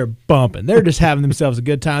songs. They're bumping. They're just having themselves a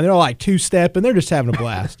good time. They're all like two-stepping. They're just having a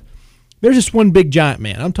blast. There's just one big giant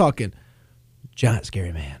man. I'm talking giant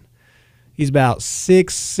scary man. He's about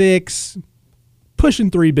 6'6",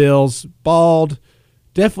 pushing 3 bills, bald,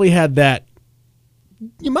 definitely had that,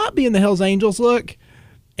 you might be in the Hells Angels look.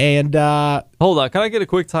 And hold on, can I get a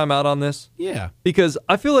quick timeout on this? yeah. Because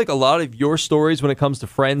I feel like a lot of your stories when it comes to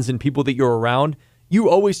friends and people that you're around, you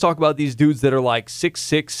always talk about these dudes that are like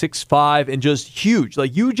 6'6", 6'5", and just huge.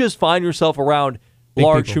 Like, you just find yourself around Big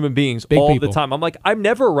large people. human beings Big all people. the time. I'm like, I'm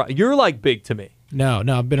never around. You're like big to me. No,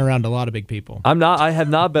 I've been around a lot of big people. I have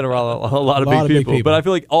not been around a lot of big people. But I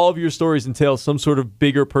feel like all of your stories entail some sort of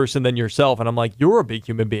bigger person than yourself. And I'm like, you're a big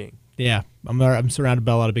human being. Yeah, I'm surrounded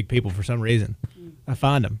by a lot of big people for some reason. I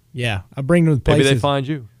find them. Yeah, I bring them to places. Maybe they find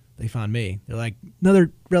you. They find me. They're like,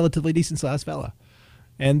 another relatively decent-sized fella.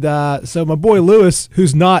 And so my boy Lewis,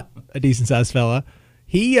 who's not a decent-sized fella,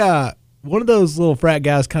 he one of those little frat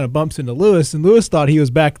guys kind of bumps into Lewis, and Lewis thought he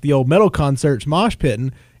was back at the old metal concerts mosh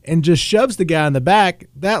pitting and just shoves the guy in the back.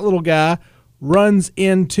 That little guy runs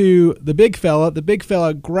into the big fella. The big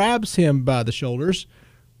fella grabs him by the shoulders,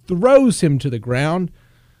 throws him to the ground,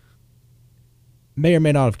 may or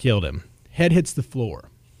may not have killed him. Head hits the floor.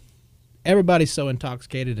 Everybody's so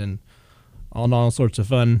intoxicated and all sorts of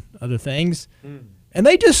fun other things. And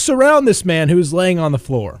they just surround this man who's laying on the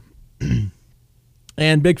floor.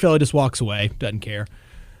 And big fella just walks away, doesn't care.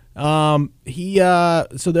 So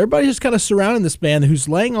everybody's just kind of surrounding this man who's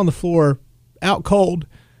laying on the floor out cold.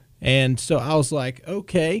 And so I was like,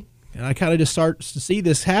 okay. And I kind of just starts to see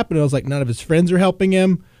this happen. I was like, none of his friends are helping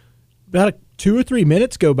him. About 2 or 3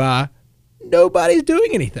 minutes go by. Nobody's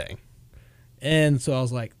doing anything. And so I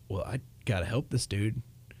was like, well, I got to help this dude.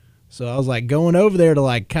 So I was like going over there to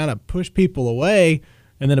like kind of push people away.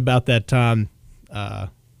 And then about that time, the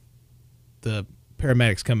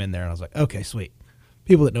paramedics come in there, and I was like, okay, sweet.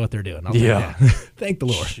 People that know what they're doing. I was like, thank the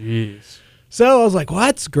Lord. Jeez. So I was like, well,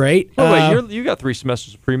 that's great. Oh, wait, you got 3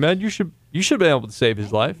 semesters of pre-med. You should have been able to save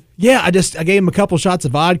his life. Yeah, I gave him a couple shots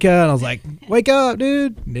of vodka, and I was like, wake up,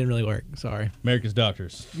 dude. Didn't really work. Sorry. America's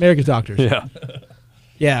doctors. Yeah.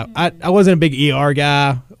 Yeah, I wasn't a big ER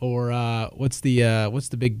guy, or what's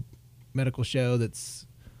the big medical show that's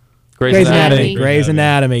Grey's Anatomy. Grey's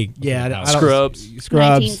Anatomy. Yeah, Scrubs.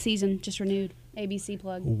 19th season, just renewed. ABC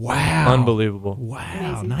plug. Wow. Unbelievable.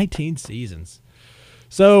 Wow. Amazing. 19 seasons.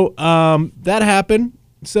 So that happened.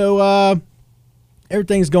 So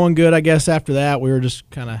everything's going good, I guess. After that, we were just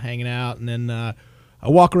kind of hanging out, and then I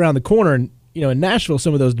walk around the corner, and in Nashville,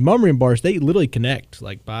 some of those Demumbrian bars, they literally connect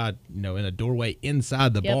like by in a doorway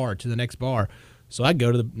inside the bar to the next bar. So we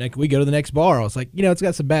go to the next bar. I was like, it's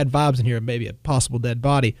got some bad vibes in here, maybe a possible dead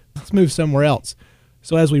body. Let's move somewhere else.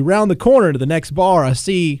 So as we round the corner to the next bar, I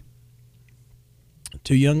see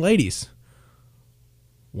 2 young ladies.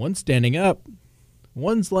 One's standing up,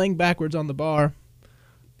 one's laying backwards on the bar.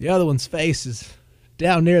 The other one's face is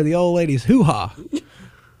down near the old lady's hoo-ha.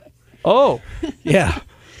 Oh. Yeah.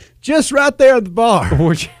 Just right there at the bar.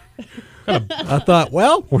 I thought,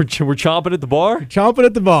 well, We're chomping at the bar. chomping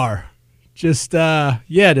at the bar. Just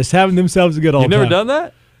just having themselves a good old You've never time. done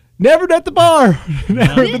that? Never at the bar.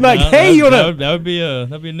 Never been like, No, hey, you wanna? that would be a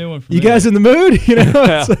new one for You me. guys in the mood? You know,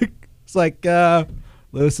 Yeah. it's like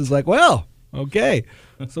Lewis is like, well, okay.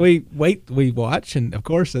 So we watch, and of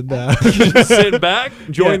course, and Just sitting back,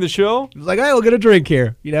 enjoying Yeah. the show. it was like, hey, we'll get a drink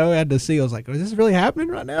here. You know, I had to see. I was like, is this really happening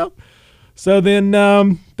right now? So then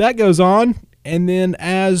that goes on, and then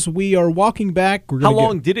as we are walking back, we're How gonna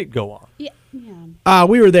long did it go on? Yeah.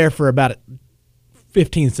 we were there for about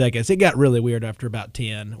 15 seconds. It got really weird after about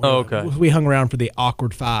 10. Oh, okay. We hung around for the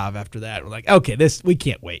awkward 5 after that. We're like, okay, we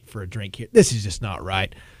can't wait for a drink here. This is just not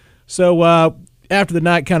right. So after the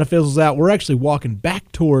night kind of fizzles out, we're actually walking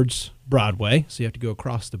back towards Broadway. So you have to go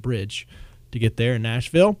across the bridge to get there in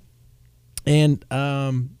Nashville. And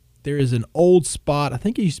there is an old spot. I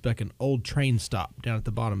think it used to be like an old train stop down at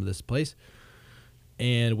the bottom of this place.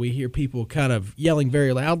 And we hear people kind of yelling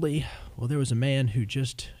very loudly. Well, there was a man who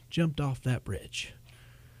just jumped off that bridge.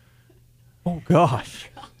 Oh gosh.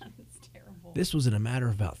 This was in a matter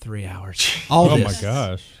of about 3 hours. Oh my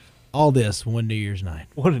gosh! All this one New Year's night.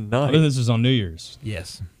 What a I night. think this is on New Year's.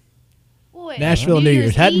 Yes. Wait, Nashville New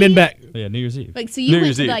Year's. Hadn't been Eve? back. Yeah, New Year's Eve. Like, so New you went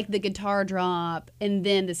Year's to Eve. like the guitar drop, and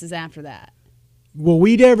then this is after that. Well,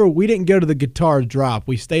 we didn't go to the guitar drop.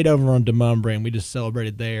 We stayed over on Demumbre, and we just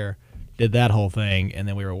celebrated there, did that whole thing, and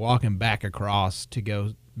then we were walking back across to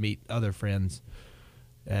go meet other friends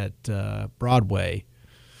at Broadway,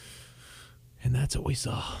 and that's what we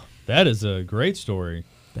saw. That is a great story.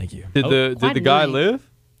 Thank you. Did the Quite a guy night. live?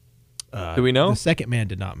 Do we know? The second man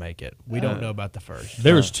did not make it. We don't know about the first.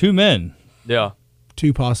 There was 2 men. Yeah.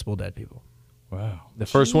 2 possible dead people. Wow. The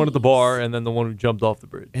first one at the bar, and then the one who jumped off the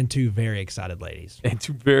bridge. And 2 very excited ladies. And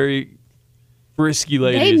 2 very frisky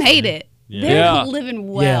ladies. They made it. Yeah. They're Yeah. living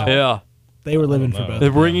well. Yeah. They were living for know. both. They're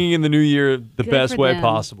of them. bringing in the new year the Good best for way them.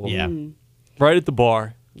 possible. Yeah. Right at the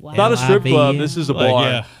bar. Wow. Not a strip L.I.V.. club. This is a bar.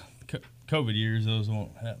 Yeah. COVID years, those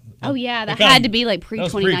won't happen. Oh yeah, that They kinda- had to be like pre that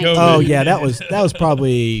was 2019. pre-COVID. Oh yeah, that was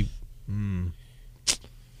probably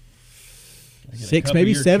 6, couple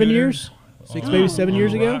maybe year 7 cooter. years. 6, maybe 7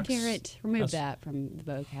 years ago. rocks. Garrett, remove that from the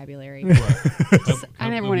vocabulary. What? I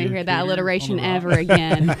never want to hear that Cooter alliteration on the ever rock.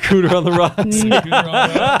 again. Cooter on the rocks. Cooter on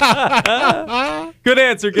the rock. Good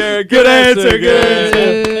answer, Garrett. Good answer.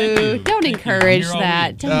 Good. Thank you. Don't Thank you. encourage You're all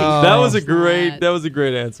that. me. Don't That was a encourage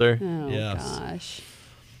great answer. Oh Yes. gosh.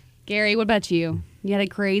 Gary, what about you? You had a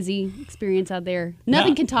crazy experience out there.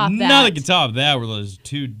 Nothing can top that. Nothing can top that. Where there's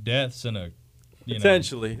 2 deaths and a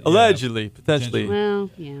Potentially. Yeah. Allegedly. Potentially. Well,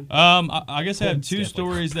 yeah. I guess I have 2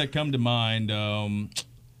 stories that come to mind, and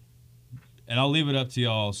I'll leave it up to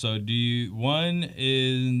y'all. So, one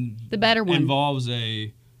is The better one. involves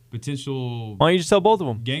a potential Why don't you just tell both of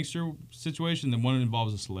them? gangster situation, then one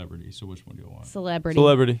involves a celebrity. So, which one do you want? Celebrity.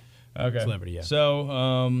 Celebrity. Okay, Celebrity, yeah.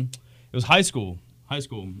 So, it was high school,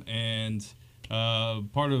 and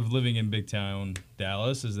part of living in big town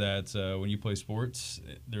Dallas is that when you play sports,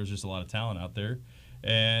 there's just a lot of talent out there,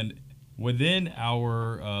 and within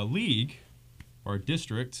our league, our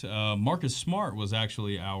district, Marcus Smart was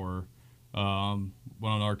actually our one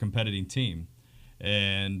on our competing team,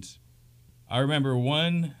 and I remember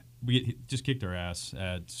we just kicked our ass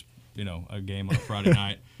at a game on a Friday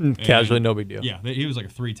night. Casually, And, no big deal. Yeah, he was like a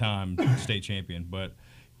 3-time state champion, but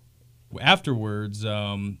afterwards,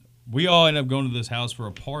 we all ended up going to this house for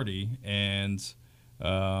a party, and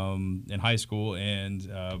in high school, and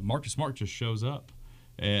Marcus Smart just shows up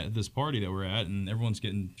at this party that we're at, and everyone's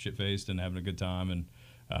getting shit faced and having a good time, and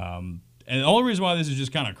the only reason why this is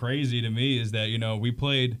just kind of crazy to me is that we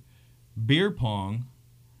played beer pong,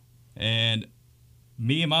 and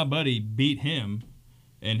me and my buddy beat him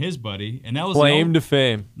and his buddy, and that was Claim to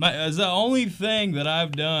fame. it's the only thing that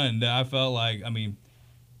I've done that I felt like,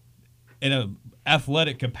 in a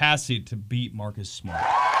athletic capacity to beat Marcus Smart,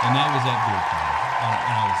 and that was at beer pong,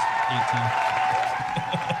 and I was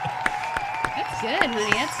 18. That's good,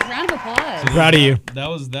 honey. That's a round of applause. Proud of you. That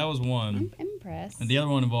was one, I'm impressed. and the other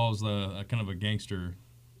one involves a kind of a gangster,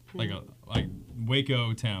 like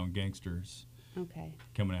Waco town gangsters Okay.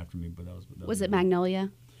 coming after me. But that Was it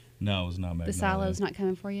Magnolia? No, it was not Magnolia. The Silo's not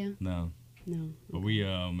coming for you? No, No. but we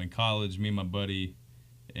in college, me and my buddy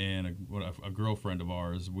and a girlfriend of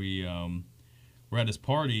ours, we're at this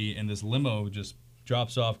party, and this limo just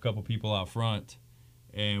drops off a couple people out front,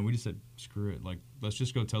 and we just said, screw it, like, let's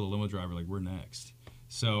just go tell the limo driver, like, we're next.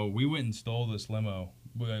 So we went and stole this limo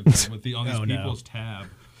on these people's tab,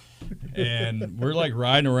 and we're like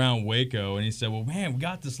riding around Waco, and he said, well, man, we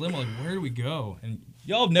got this limo, like, where do we go? And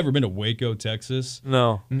y'all have never been to Waco, Texas.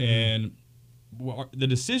 No. And the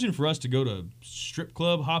decision for us to go to strip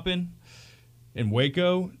club hopping in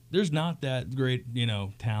Waco, there's not that great,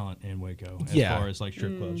 talent in Waco as far as like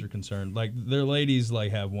strip clubs are concerned. Like their ladies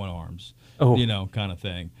like have one arms, kind of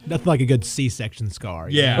thing. Nothing like a good C-section scar.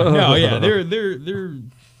 Yeah, no, yeah, they're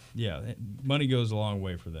money goes a long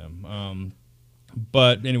way for them.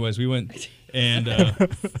 But anyways, we went and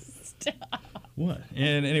what?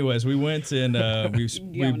 And anyways, we went and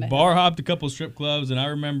we bar hopped a couple strip clubs, and I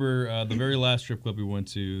remember the very last strip club we went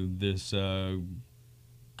to. This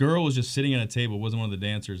girl was just sitting at a table, wasn't one of the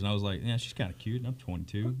dancers, and I was like, yeah, she's kind of cute. I'm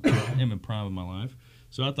 22, I'm in prime of my life,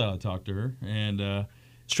 so I thought I'd talk to her. And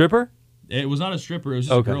stripper? It was not a stripper. It was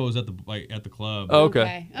just a girl who was at the club. Oh,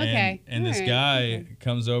 okay. And this guy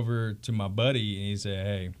comes over to my buddy and he said,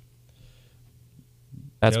 "Hey,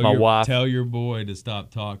 that's my wife. Tell your boy to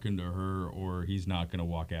stop talking to her, or he's not gonna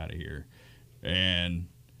walk out of here." And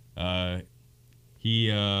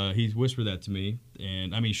he whispered that to me,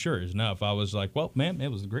 and I mean, sure enough, I was like, "Well, man,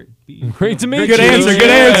 it was great to meet you. Good answer.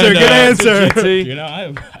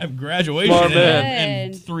 I have graduation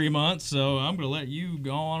in 3 months, so I'm gonna let you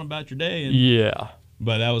go on about your day." And,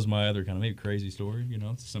 but that was my other kind of maybe crazy story.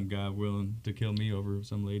 Some guy willing to kill me over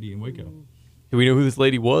some lady in Waco. Do we know who this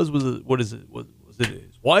lady was? Was it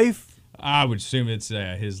his wife? I would assume it's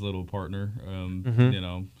his little partner.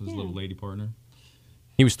 His little lady partner.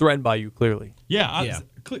 He was threatened by you, clearly. Yeah.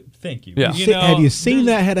 Thank you. Yeah. Have you seen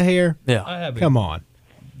that head of hair? Yeah. I have. Come on.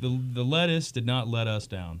 The lettuce did not let us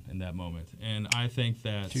down in that moment, and I think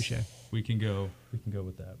that Touché. we can go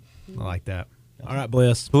with that. I like that. All right,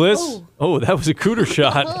 Bliss. Oh, that was a cooter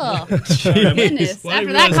shot. Oh, goodness.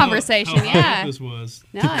 After that conversation, how this was.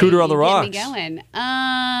 No, cooter on the rocks. Get me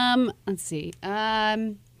going. Let's see.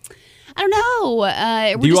 I don't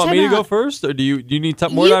know. Do you want me to go first, or do you need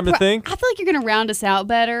more time to think? I feel like you're going to round us out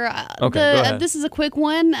better. Okay, go ahead. This is a quick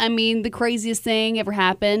one. I mean, the craziest thing ever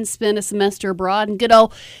happened. Spent a semester abroad in good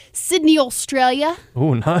old Sydney, Australia.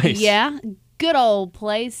 Oh, nice. Yeah. Good old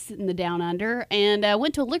place in the down under. And I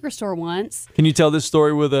went to a liquor store once. Can you tell this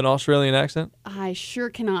story with an Australian accent? I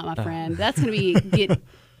sure cannot, my friend. That's going to get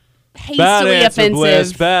hastily Bad answer, offensive.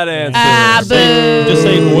 Bliss. Bad answer. Boo. Just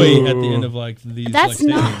say "oi" at the end of like these. That's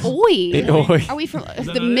not oi. Oi. Are we from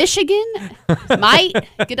Michigan? Mate.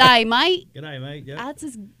 G'day, mate. G'day, mate. Yeah. That's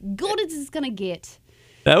as good as it's going to get.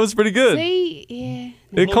 That was pretty good. See?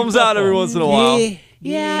 Yeah. It comes out every once in a while.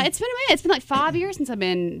 Yeah, it's been a minute. It's been like 5 years since I've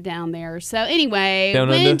been down there. So anyway, Down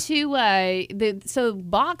went under? to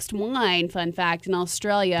boxed wine. Fun fact in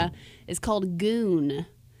Australia is called goon.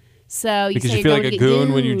 So you Because say you feel go like to a get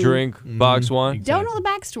goon when you drink box wine? Don't know the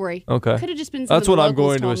backstory. Okay. Could have just been. That's something what the I'm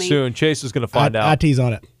going to locals told me. assume. Chase is going to find out. IT's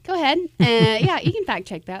on it. Go ahead. Yeah, you can fact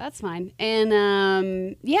check that. That's fine. And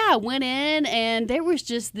I went in, and there was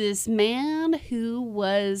just this man who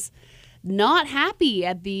was not happy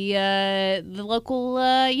at the local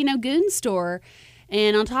goon store.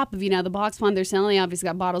 And on top of the box wine they're selling, they obviously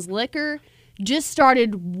got bottles of liquor. Just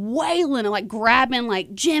started wailing and like grabbing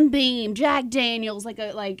like Jim Beam, Jack Daniels,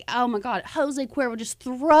 oh my God, Jose Cuervo, just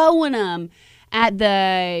throwing them at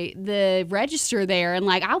the register there. And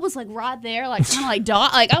like I was like right there, like kind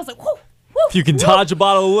of like I was like, whoo. If you can dodge a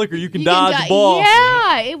bottle of liquor, you can dodge a ball.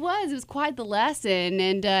 Yeah, it was quite the lesson.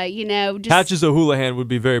 And, just Patches O'Houlihan would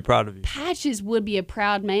be very proud of you. Patches would be a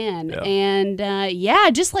proud man. Yeah.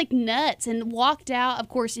 And, just like nuts. And walked out, of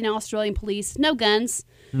course, Australian police, no guns.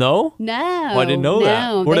 No? No. Oh, I didn't know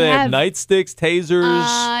that. What do they have? Nightsticks,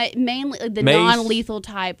 tasers? Mainly the mace? non-lethal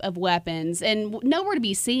type of weapons. And nowhere to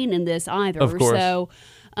be seen in this either. Of course. So,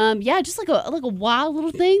 just like a wild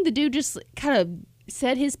little thing. The dude just kind of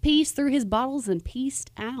said his piece, threw his bottles, and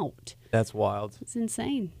pieced out. That's wild. It's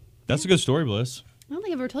insane. That's a good story, Bliss. I don't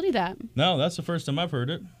think I've ever told you that. No, that's the first time I've heard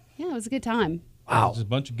it. Yeah, it was a good time. Wow. There's a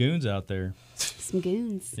bunch of goons out there. Some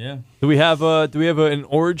goons. Yeah. Do we have an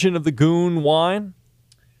origin of the goon wine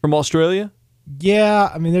from Australia? Yeah,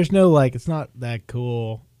 I mean, there's no it's not that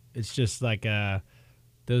cool. It's just like there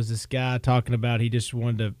was this guy talking about he just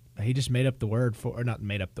made up the word or not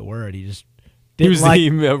made up the word. He just He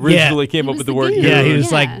originally came up with the word goon. Yeah, he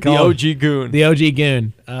was like the OG goon. The OG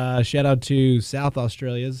goon. Shout out to South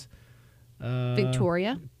Australia's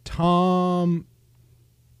Victoria. Tom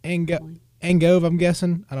Angove, I'm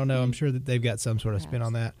guessing. I don't know. I'm sure that they've got some sort of spin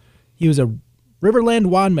on that. He was a Riverland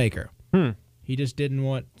winemaker. He just didn't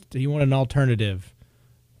want. He wanted an alternative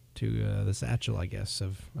to the satchel, I guess,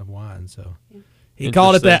 of wine. So he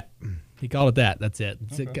called it that. He called it that. That's it.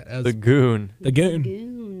 The goon. The goon.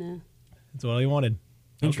 Goon. That's all he wanted.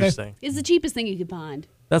 Interesting. Okay. It's the cheapest thing you could find.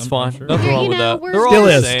 That's fine. Sure. Nothing wrong with that. We're They're all Still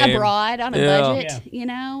the is. same. abroad on a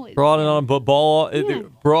budget, Broad on a ball. Yeah.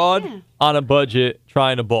 Broad Yeah. on a budget,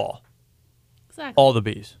 trying to ball. Exactly. All the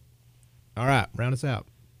bees. All right, round us out.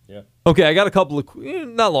 Yeah. Okay, I got a couple of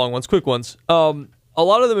not long ones, quick ones. A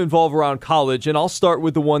lot of them involve around college, and I'll start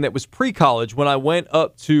with the one that was pre-college when I went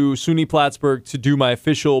up to SUNY Plattsburgh to do my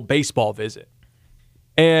official baseball visit.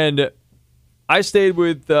 And I stayed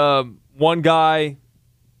with one guy.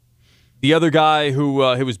 The other guy who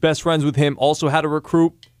was best friends with him also had a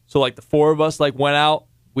recruit. So like the four of us went out.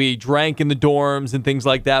 We drank in the dorms and things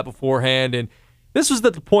like that beforehand. And this was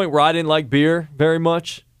at the point where I didn't like beer very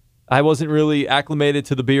much. I wasn't really acclimated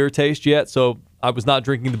to the beer taste yet, so I was not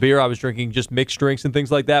drinking the beer. I was drinking just mixed drinks and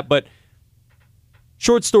things like that. But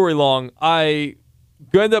short story long, I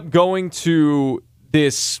ended up going to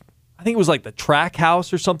this, I think it was like the track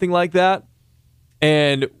house or something like that.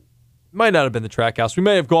 And it might not have been the track house. We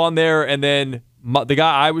may have gone there, and then the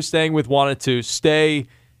guy I was staying with wanted to stay,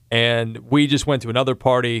 and we just went to another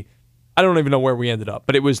party. I don't even know where we ended up.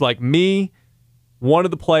 But it was like me, one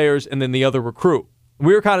of the players, and then the other recruit.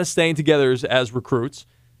 We were kind of staying together as recruits.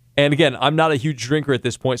 And again, I'm not a huge drinker at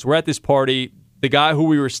this point, so we're at this party. The guy who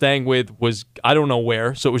we were staying with was, I don't know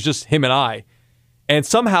where, so it was just him and I. And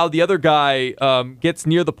somehow the other guy gets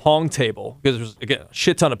near the pong table, because there's, again, a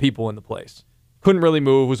shit ton of people in the place. Couldn't really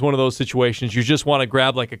move. It was one of those situations. You just want to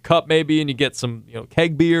grab like a cup maybe, and you get some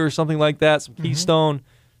keg beer or something like that, some Keystone,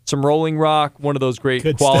 some Rolling Rock, one of those great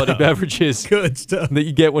Good quality stuff. beverages Good stuff. that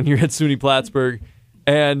you get when you're at SUNY Plattsburgh.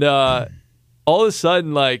 And all of a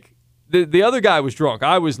sudden, like, the other guy was drunk.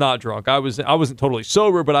 I was not drunk. I wasn't totally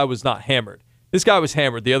sober, but I was not hammered. This guy was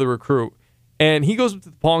hammered, the other recruit. And he goes up to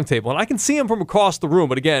the pong table, and I can see him from across the room,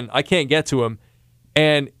 but again, I can't get to him.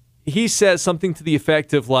 And he says something to the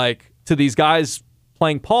effect of, like, to these guys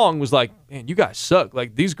playing pong, was like, man, you guys suck.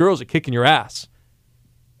 Like, these girls are kicking your ass.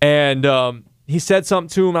 And he said something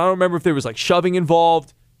to him. I don't remember if there was, like, shoving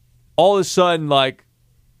involved. All of a sudden, like,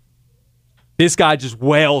 this guy just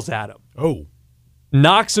wails at him. Oh.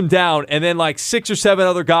 Knocks him down, and then like 6 or 7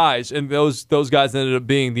 other guys, and those guys ended up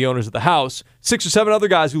being the owners of the house. 6 or 7 other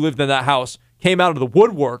guys who lived in that house came out of the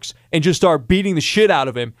woodworks and just started beating the shit out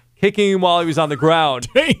of him, kicking him while he was on the ground.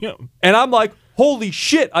 Damn. And I'm like, holy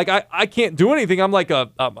shit. Like, I can't do anything. I'm like a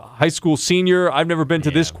high school senior. I've never been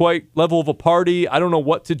to this quite level of a party. I don't know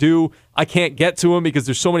what to do. I can't get to him because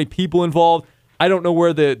there's so many people involved. I don't know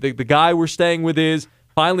where the guy we're staying with is.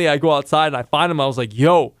 Finally, I go outside and I find him. I was like,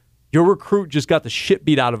 yo, your recruit just got the shit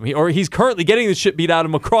beat out of him. Or he's currently getting the shit beat out of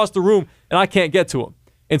him across the room, and I can't get to him.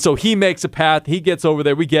 And so he makes a path. He gets over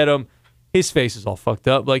there. We get him. His face is all fucked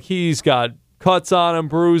up. Like, he's got cuts on him,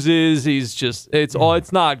 bruises. He's just, it's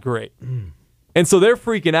not great. And so they're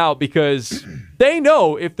freaking out because they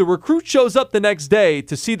know if the recruit shows up the next day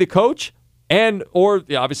to see the coach, or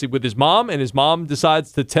obviously with his mom, and his mom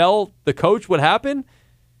decides to tell the coach what happened,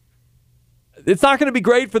 it's not going to be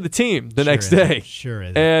great for the team the next day. Sure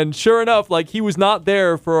is. And sure enough, like, he was not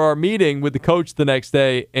there for our meeting with the coach the next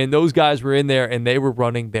day, and those guys were in there, and they were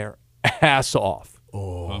running their ass off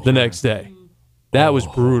the next day. That was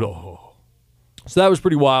brutal. So that was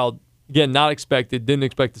pretty wild. Again, not expected. Didn't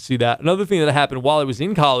expect to see that. Another thing that happened while I was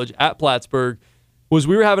in college at Plattsburgh was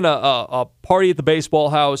we were having a party at the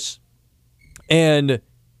baseball house, and I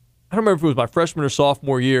don't remember if it was my freshman or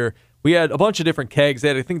sophomore year. We had a bunch of different kegs.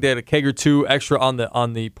 I think they had a keg or two extra on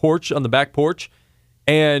the porch, on the back porch.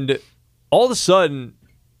 And all of a sudden,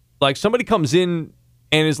 like, somebody comes in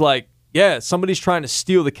and is like, yeah, somebody's trying to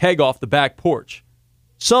steal the keg off the back porch.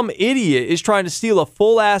 Some idiot is trying to steal a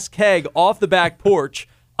full-ass keg off the back porch,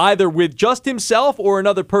 either with just himself or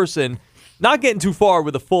another person. Not getting too far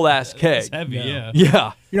with a full-ass keg. It's heavy, yeah.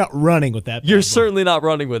 Yeah. You're not running with that. You're certainly not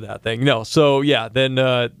running with that thing. No. So, yeah, then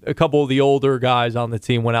a couple of the older guys on the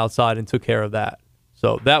team went outside and took care of that.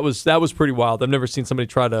 So that was pretty wild. I've never seen somebody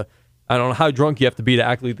try to, I don't know how drunk you have to be to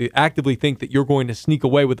actively think that you're going to sneak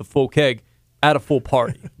away with a full keg at a full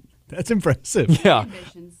party. That's impressive. Yeah.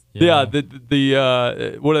 Yeah,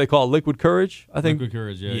 the what do they call it? Liquid courage, I think. Liquid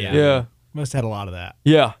courage, yeah. Yeah. Must have had a lot of that.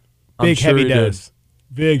 Yeah. Big heavy dose.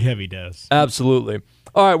 Big heavy dose. Absolutely.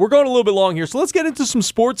 All right, we're going a little bit long here, so let's get into some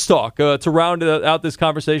sports talk to round out this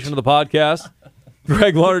conversation of the podcast.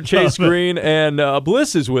 Greg Larner, Chase Green, and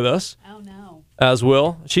Bliss is with us. Oh, no. As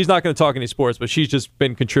well. She's not going to talk any sports, but she's just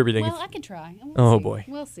been contributing. Well, I can try. Oh, boy.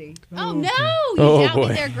 We'll see. Oh, no. Oh, You got boy.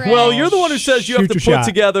 me there, Greg. Well, you're the one who says you have to Shoot your put shot.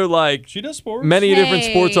 together, like, She does sports. many different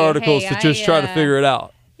sports articles to I, just try to figure it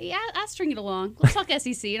out. Yeah, I'll string it along. Let's talk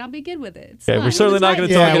SEC, and I'll be good with it. It's Okay, fine. we're certainly not going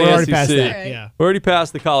to talk Yeah, any we're already SEC. past that. Right. Yeah. We're already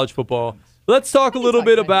past the college football. Let's talk a little talk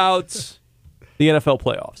bit about about the NFL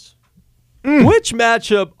playoffs. Which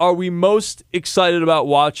matchup are we most excited about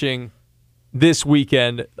watching this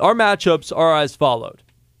weekend? Our matchups are as followed.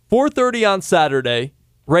 4:30 on Saturday,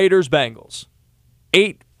 Raiders-Bengals.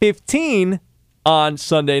 8:15 on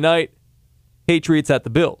Sunday night, Patriots at the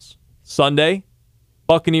Bills. Sunday,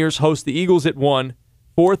 Buccaneers host the Eagles at 1.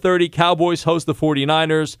 4:30, Cowboys host the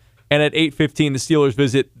 49ers. And at 8:15, the Steelers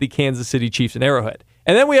visit the Kansas City Chiefs in Arrowhead.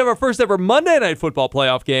 And then we have our first ever Monday Night Football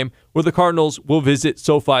playoff game where the Cardinals will visit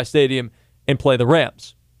SoFi Stadium and play the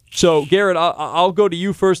Rams. So, Garrett, I'll go to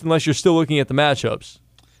you first unless you're still looking at the matchups.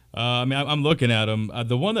 I'm looking at them.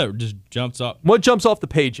 The one that just jumps up. What jumps off the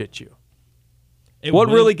page at you? What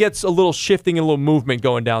really gets a little shifting and a little movement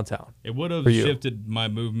going downtown? It would have shifted my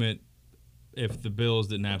movement if the Bills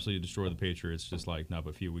didn't absolutely destroy the Patriots just like not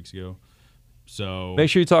a few weeks ago. So make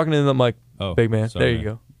sure you're talking to the mic, big man. Sorry, there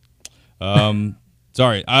you go.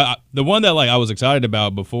 Sorry, the one that I was excited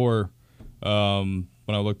about before when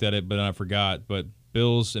I looked at it, but then I forgot. But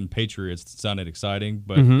Bills and Patriots sounded exciting,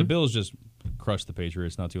 but the Bills just crushed the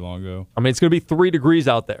Patriots not too long ago. I mean, it's going to be 3 degrees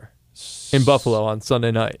out there in Buffalo on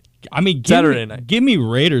Sunday night. I mean, Saturday night. Give me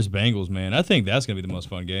Raiders Bengals, man. I think that's going to be the most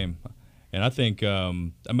fun game, and I think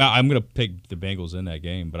I'm going to pick the Bengals in that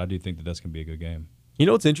game, but I do think that that's going to be a good game. You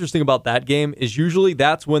know what's interesting about that game is usually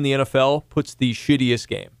that's when the NFL puts the shittiest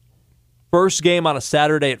game. First game on a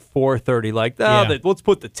Saturday at 4:30. Let's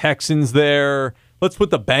put the Texans there. Let's put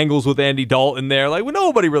the Bengals with Andy Dalton there.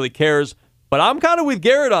 Nobody really cares. But I'm kind of with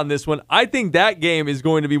Garrett on this one. I think that game is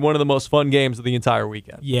going to be one of the most fun games of the entire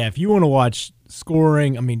weekend. Yeah, if you want to watch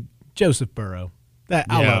scoring, Joseph Burrow.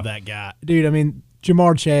 I love that guy. Dude,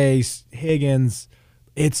 Jamar Chase, Higgins,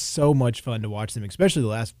 it's so much fun to watch them, especially the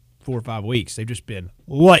last 4 or 5 weeks. They've just been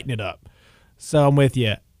lighting it up. So I'm with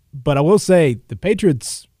you. But I will say, the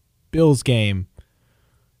Patriots-Bills game,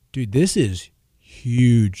 dude, this is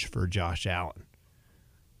huge for Josh Allen.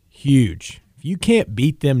 Huge. If you can't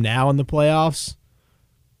beat them now in the playoffs,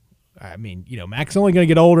 Mac's only going to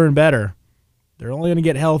get older and better. They're only going to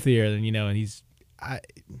get healthier, and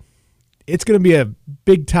it's going to be a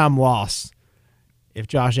big-time loss if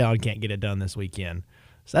Josh Allen can't get it done this weekend.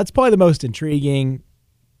 So that's probably the most intriguing,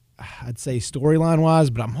 I'd say,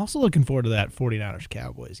 storyline-wise, but I'm also looking forward to that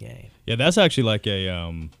 49ers-Cowboys game. Yeah, that's actually like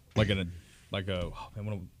a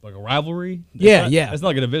rivalry. Yeah. It's not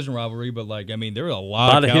like a division rivalry, but there were a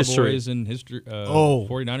lot of Cowboys in history.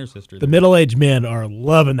 49ers history. The middle-aged men are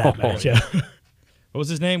loving that matchup. What was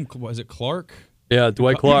his name? Was it Clark? Yeah,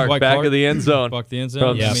 Dwight Clark, back of the end zone. Back of the end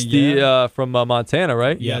zone. From Montana,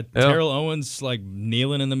 right? Yeah. Terrell Owens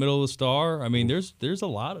kneeling in the middle of the star. There's a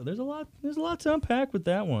lot to unpack with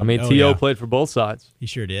that one. T.O. played for both sides. He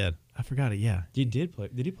sure did. I forgot it. Yeah, he did play.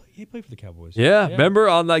 Did he play? He played for the Cowboys. Yeah. Remember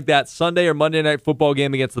on that Sunday or Monday night football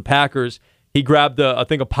game against the Packers, he grabbed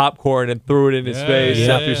a popcorn and threw it in his face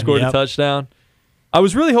after he scored a touchdown. I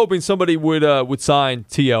was really hoping somebody would sign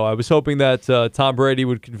T.O. I was hoping that Tom Brady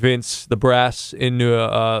would convince the brass in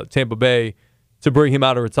Tampa Bay to bring him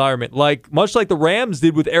out of retirement, much like the Rams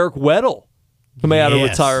did with Eric Weddle coming out of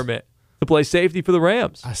retirement to play safety for the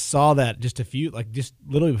Rams. I saw that just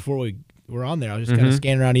literally before we were on there. I was just kind of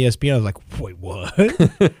scanning around ESPN. I was like, wait, what?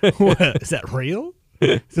 What? Is that real?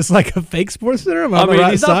 Is this like a fake sports center?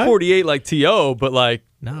 He's not 48 like T.O., but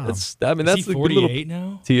no. Is that's he 48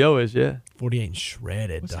 now? T.O. is, 48 and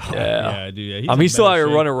shredded. Yeah, dude. Yeah, he's still out here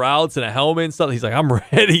running routes and a helmet and stuff. He's like, I'm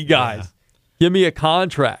ready, guys. Yeah. Give me a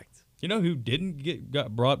contract. You know who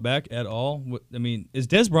got brought back at all? Is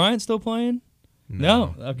Des Bryant still playing?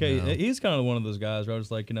 No. Okay, no. He's kind of one of those guys where I was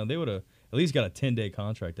like, they would have at least got a 10-day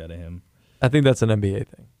contract out of him. I think that's an NBA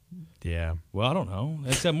thing. Yeah. Well, I don't know.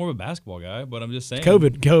 It's more of a basketball guy, but I'm just saying.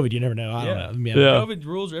 COVID, you never know. I don't know. COVID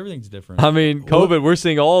rules, everything's different. COVID, we're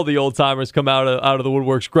seeing all the old timers come out of the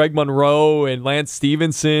woodworks. Greg Monroe and Lance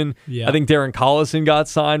Stevenson. Yeah. I think Darren Collison got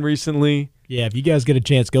signed recently. Yeah, if you guys get a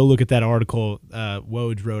chance, go look at that article.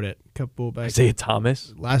 Woj wrote it a couple back. Isaiah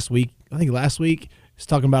Thomas. Last week. He's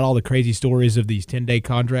talking about all the crazy stories of these 10-day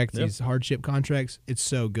contracts, these hardship contracts. It's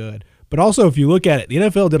so good. But also, if you look at it, the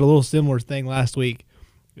NFL did a little similar thing last week.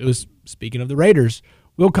 It was, speaking of the Raiders,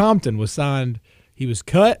 Will Compton was signed. He was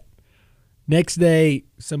cut. Next day,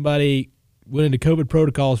 somebody went into COVID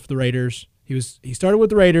protocols for the Raiders. He started with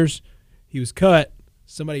the Raiders. He was cut.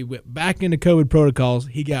 Somebody went back into COVID protocols.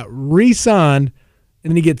 He got re-signed,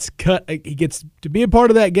 and then he gets cut. He gets to be a part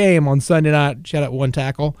of that game on Sunday night. Shout out one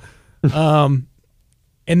tackle.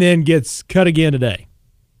 And then gets cut again today.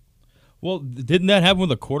 Well, didn't that happen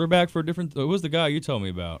with a quarterback for a different – it was the guy you told me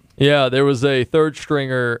about. Yeah, there was a third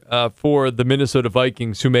stringer for the Minnesota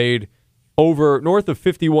Vikings who made north of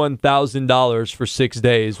 $51,000 for 6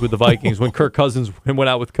 days with the Vikings when Kirk Cousins went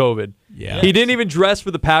out with COVID. Yeah. He didn't even dress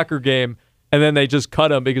for the Packer game. And then they just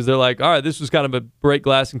cut him because they're like, all right, this was kind of a break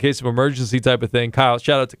glass in case of emergency type of thing. Shout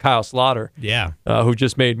out to Kyle Slaughter. Yeah. Who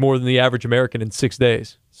just made more than the average American in 6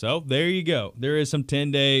 days. So there you go. There is some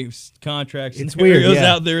 10-day contracts. It's weird.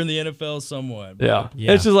 Out there in the NFL somewhat. Yeah.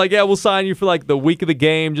 It's just like, we'll sign you for like the week of the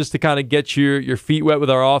game just to kind of get your feet wet with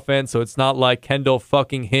our offense. So it's not like Kendall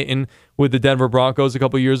fucking Hinton with the Denver Broncos a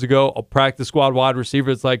couple years ago, a practice squad wide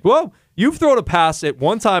receiver. It's like, whoa, you've thrown a pass at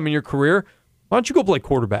one time in your career. Why don't you go play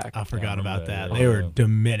quarterback? I forgot about that. They were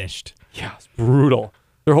diminished. Yeah, it's brutal.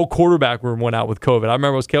 Their whole quarterback room went out with COVID. I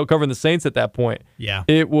remember I was covering the Saints at that point. Yeah.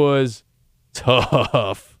 It was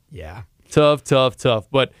tough. Yeah. Tough.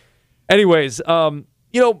 But anyways,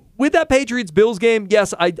 with that Patriots-Bills game,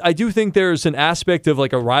 yes, I do think there's an aspect of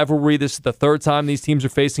like a rivalry. This is the third time these teams are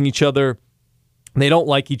facing each other. They don't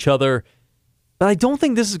like each other. But I don't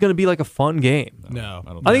think this is going to be like a fun game. No.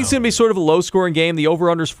 I think it's going to be sort of a low-scoring game. The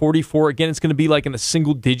over-under is 44. Again, it's going to be like in the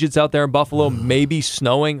single digits out there in Buffalo, maybe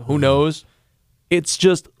snowing. Who knows? It's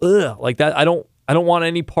just, like that. I don't want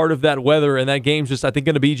any part of that weather, and that game's just, I think,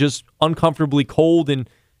 going to be just uncomfortably cold and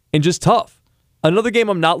just tough. Another game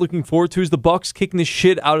I'm not looking forward to is the Bucs kicking the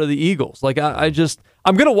shit out of the Eagles. Like, I'm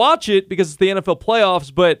going to watch it because it's the NFL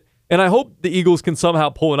playoffs, and I hope the Eagles can somehow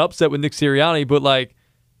pull an upset with Nick Sirianni, but, like,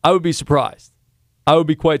 I would be surprised. I would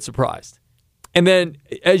be quite surprised. And then,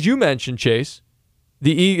 as you mentioned, Chase,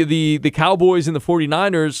 the Cowboys and the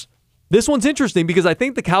 49ers, this one's interesting because I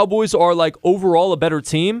think the Cowboys are, like, overall a better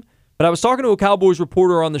team. But I was talking to a Cowboys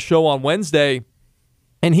reporter on the show on Wednesday,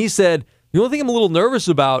 and he said, the only thing I'm a little nervous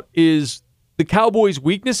about is the Cowboys'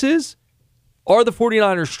 weaknesses are the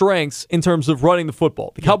 49ers' strengths in terms of running the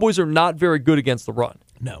football. The Cowboys are not very good against the run.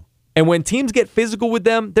 No. And when teams get physical with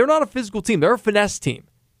them, they're not a physical team. They're a finesse team.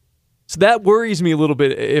 So that worries me a little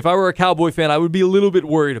bit. If I were a Cowboy fan, I would be a little bit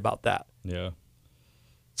worried about that. Yeah.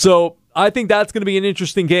 So I think that's going to be an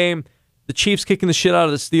interesting game. The Chiefs kicking the shit out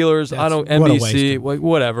of the Steelers. NBC,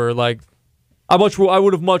 whatever. Like, I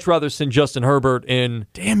would have much rather seen Justin Herbert in.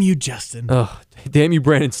 Damn you, Justin. Damn you,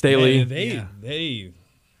 Brandon Staley. Man,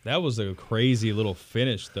 that was a crazy little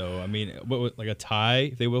finish, though. I mean, like a tie.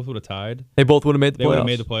 If they both would have tied, they both would have made the playoffs. They would have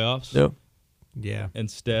made the playoffs. Yeah. Yeah.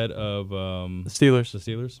 Instead of the Steelers. The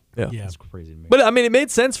Steelers. Yeah. That's crazy to me. But I mean, it made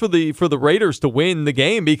sense for the Raiders to win the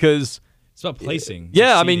game because it's about placing.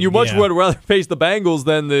 Yeah, I mean, you much would rather face the Bengals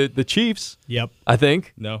than the Chiefs. Yep. I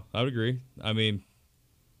think. No, I would agree. I mean,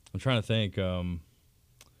 I'm trying to think. I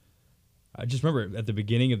just remember at the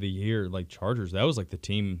beginning of the year, like Chargers, that was like the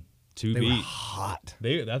team to beat. They were hot.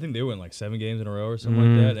 I think they won like 7 games in a row or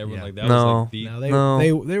something like that. Everyone like that was like the.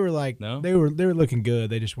 They were like they were looking good.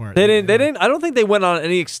 They just weren't. They didn't. I don't think they went on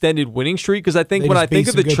any extended winning streak because I think when I think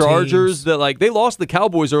of the Chargers, that like they lost the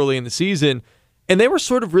Cowboys early in the season, and they were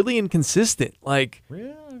sort of really inconsistent. Like,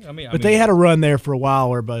 yeah, I mean, they had a run there for a while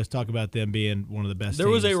where Buzz talked about them being one of the best. There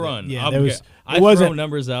teams. was a run. Yeah, I throw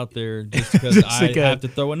numbers out there just because I have to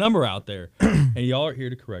throw a number out there, and y'all are here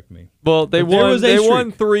to correct me. Well, they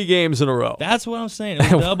won 3 games in a row. That's what I'm saying.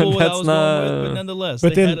 It was double what I was going with, but nonetheless.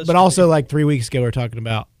 But also like 3 weeks ago, we were talking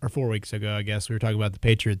about, or 4 weeks ago, I guess we were talking about the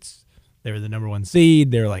Patriots. They were the number 1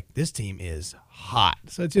 seed. They were like, this team is hot.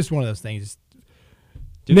 So it's just one of those things.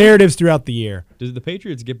 Narratives throughout the year. Does the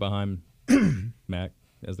Patriots get behind Mac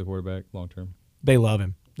as the quarterback long term? They love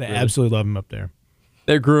him. They absolutely love him up there.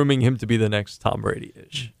 They're grooming him to be the next Tom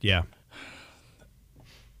Brady-ish. Yeah.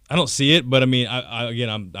 I don't see it, but I mean,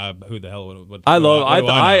 I'm who the hell would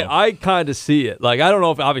I kind of see it. Like, I don't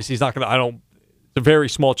know if obviously he's not going to. It's a very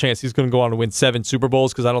small chance he's going to go on to win 7 Super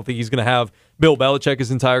Bowls because I don't think he's going to have Bill Belichick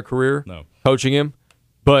his entire career coaching him.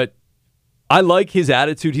 But I like his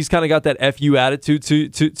attitude. He's kind of got that FU attitude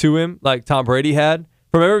to him, like Tom Brady had.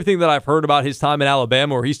 From everything that I've heard about his time in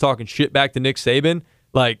Alabama, where he's talking shit back to Nick Saban,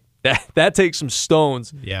 like that takes some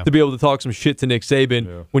stones to be able to talk some shit to Nick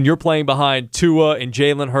Saban when you're playing behind Tua and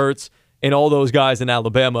Jalen Hurts and all those guys in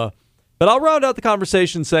Alabama. But I'll round out the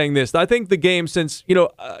conversation saying this. I think the game, since,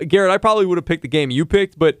 Garrett, I probably would have picked the game you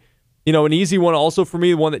picked, but, an easy one also for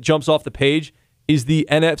me, the one that jumps off the page, is the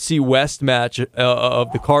NFC West match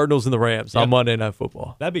of the Cardinals and the Rams on Monday Night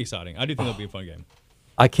Football. That'd be exciting. I do think that'd be a fun game.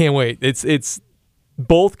 I can't wait. It's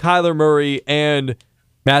both Kyler Murray and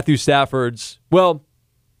Matthew Stafford's, well,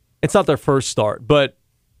 it's not their first start, but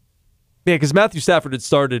yeah, because Matthew Stafford had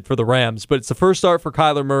started for the Rams, but it's the first start for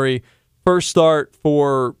Kyler Murray, first start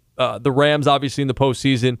for the Rams, obviously in the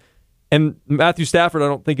postseason, and Matthew Stafford, I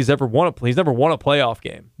don't think he's never won a playoff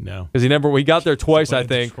game. No, because he got there twice, I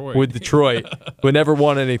think, with Detroit, but never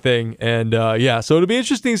won anything. And so it'll be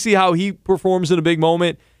interesting to see how he performs in a big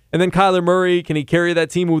moment. And then Kyler Murray, can he carry that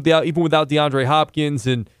team even without DeAndre Hopkins?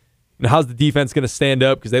 And how's the defense going to stand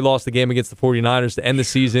up because they lost the game against the 49ers to end the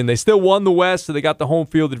season. They still won the West, so they got the home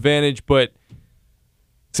field advantage, but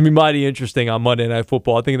it's going to be mighty interesting on Monday Night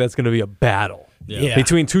Football. I think that's going to be a battle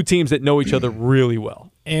between two teams that know each other really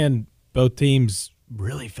well. And both teams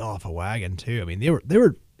really fell off a wagon, too. I mean,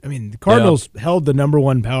 the Cardinals held the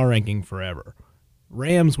 #1 power ranking forever.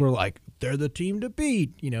 Rams were like, they're the team to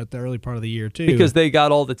beat, at the early part of the year, too. Because they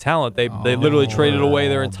got all the talent. They literally traded away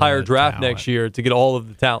their entire draft next year to get all of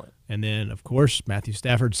the talent. And then, of course, Matthew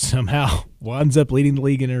Stafford somehow winds up leading the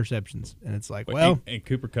league in interceptions. And it's like, well. And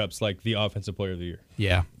Cooper Kupp's like the offensive player of the year.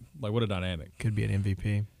 Yeah. Like, what a dynamic. Could be an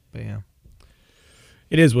MVP. But, yeah.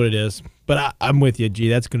 It is what it is. But I'm with you, G.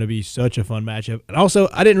 That's going to be such a fun matchup. And also,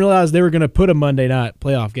 I didn't realize they were going to put a Monday night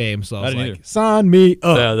playoff game. So I was like, sign me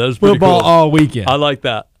up. Yeah, that was pretty football cool. all weekend. I like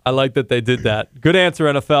that. I like that they did that. Good answer,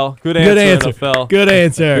 NFL. Good answer, NFL. Good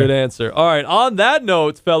answer. Good answer. All right, on that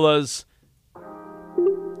note, fellas,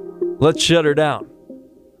 let's shut her down.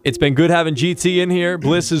 It's been good having GT in here.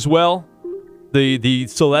 Bliss as well. The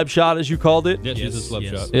celeb shot, as you called it. Yeah, she's a celeb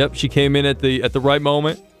shot. Yep, she came in at the right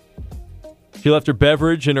moment. She left her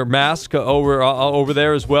beverage and her mask over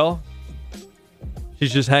there as well.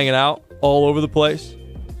 She's just hanging out all over the place.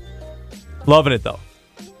 Loving it, though.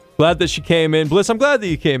 Glad that she came in. Bliss, I'm glad that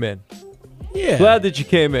you came in. Yeah. Glad that you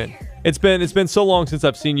came in. It's been so long since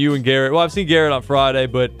I've seen you and Garrett. Well, I've seen Garrett on Friday,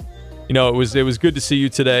 but it was good to see you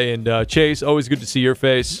today. And Chase, always good to see your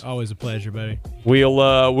face. Always a pleasure, buddy.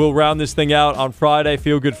 We'll round this thing out on Friday.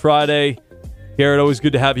 Feel Good Friday. Garrett, always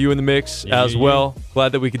good to have you in the mix as well.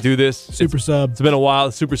 Glad that we could do this. Super sub. It's been a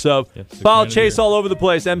while. Super sub. Follow Chase all over the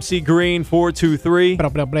place. MC Green 423.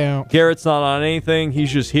 Garrett's not on anything.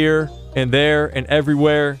 He's just here and there and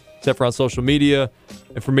everywhere, except for on social media.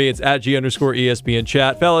 And for me, it's at @G_ESPN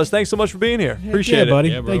chat. Fellas, thanks so much for being here. Appreciate it. Buddy.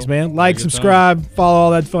 Yeah, thanks, man. Like, subscribe, follow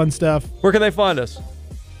all that fun stuff. Where can they find us?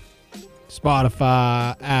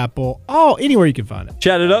 Spotify, Apple, anywhere you can find it.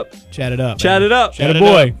 Chat it up. Chat it up. Chat it up. Chat it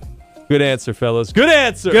boy. Good answer, fellas. Good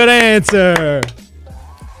answer. Good answer.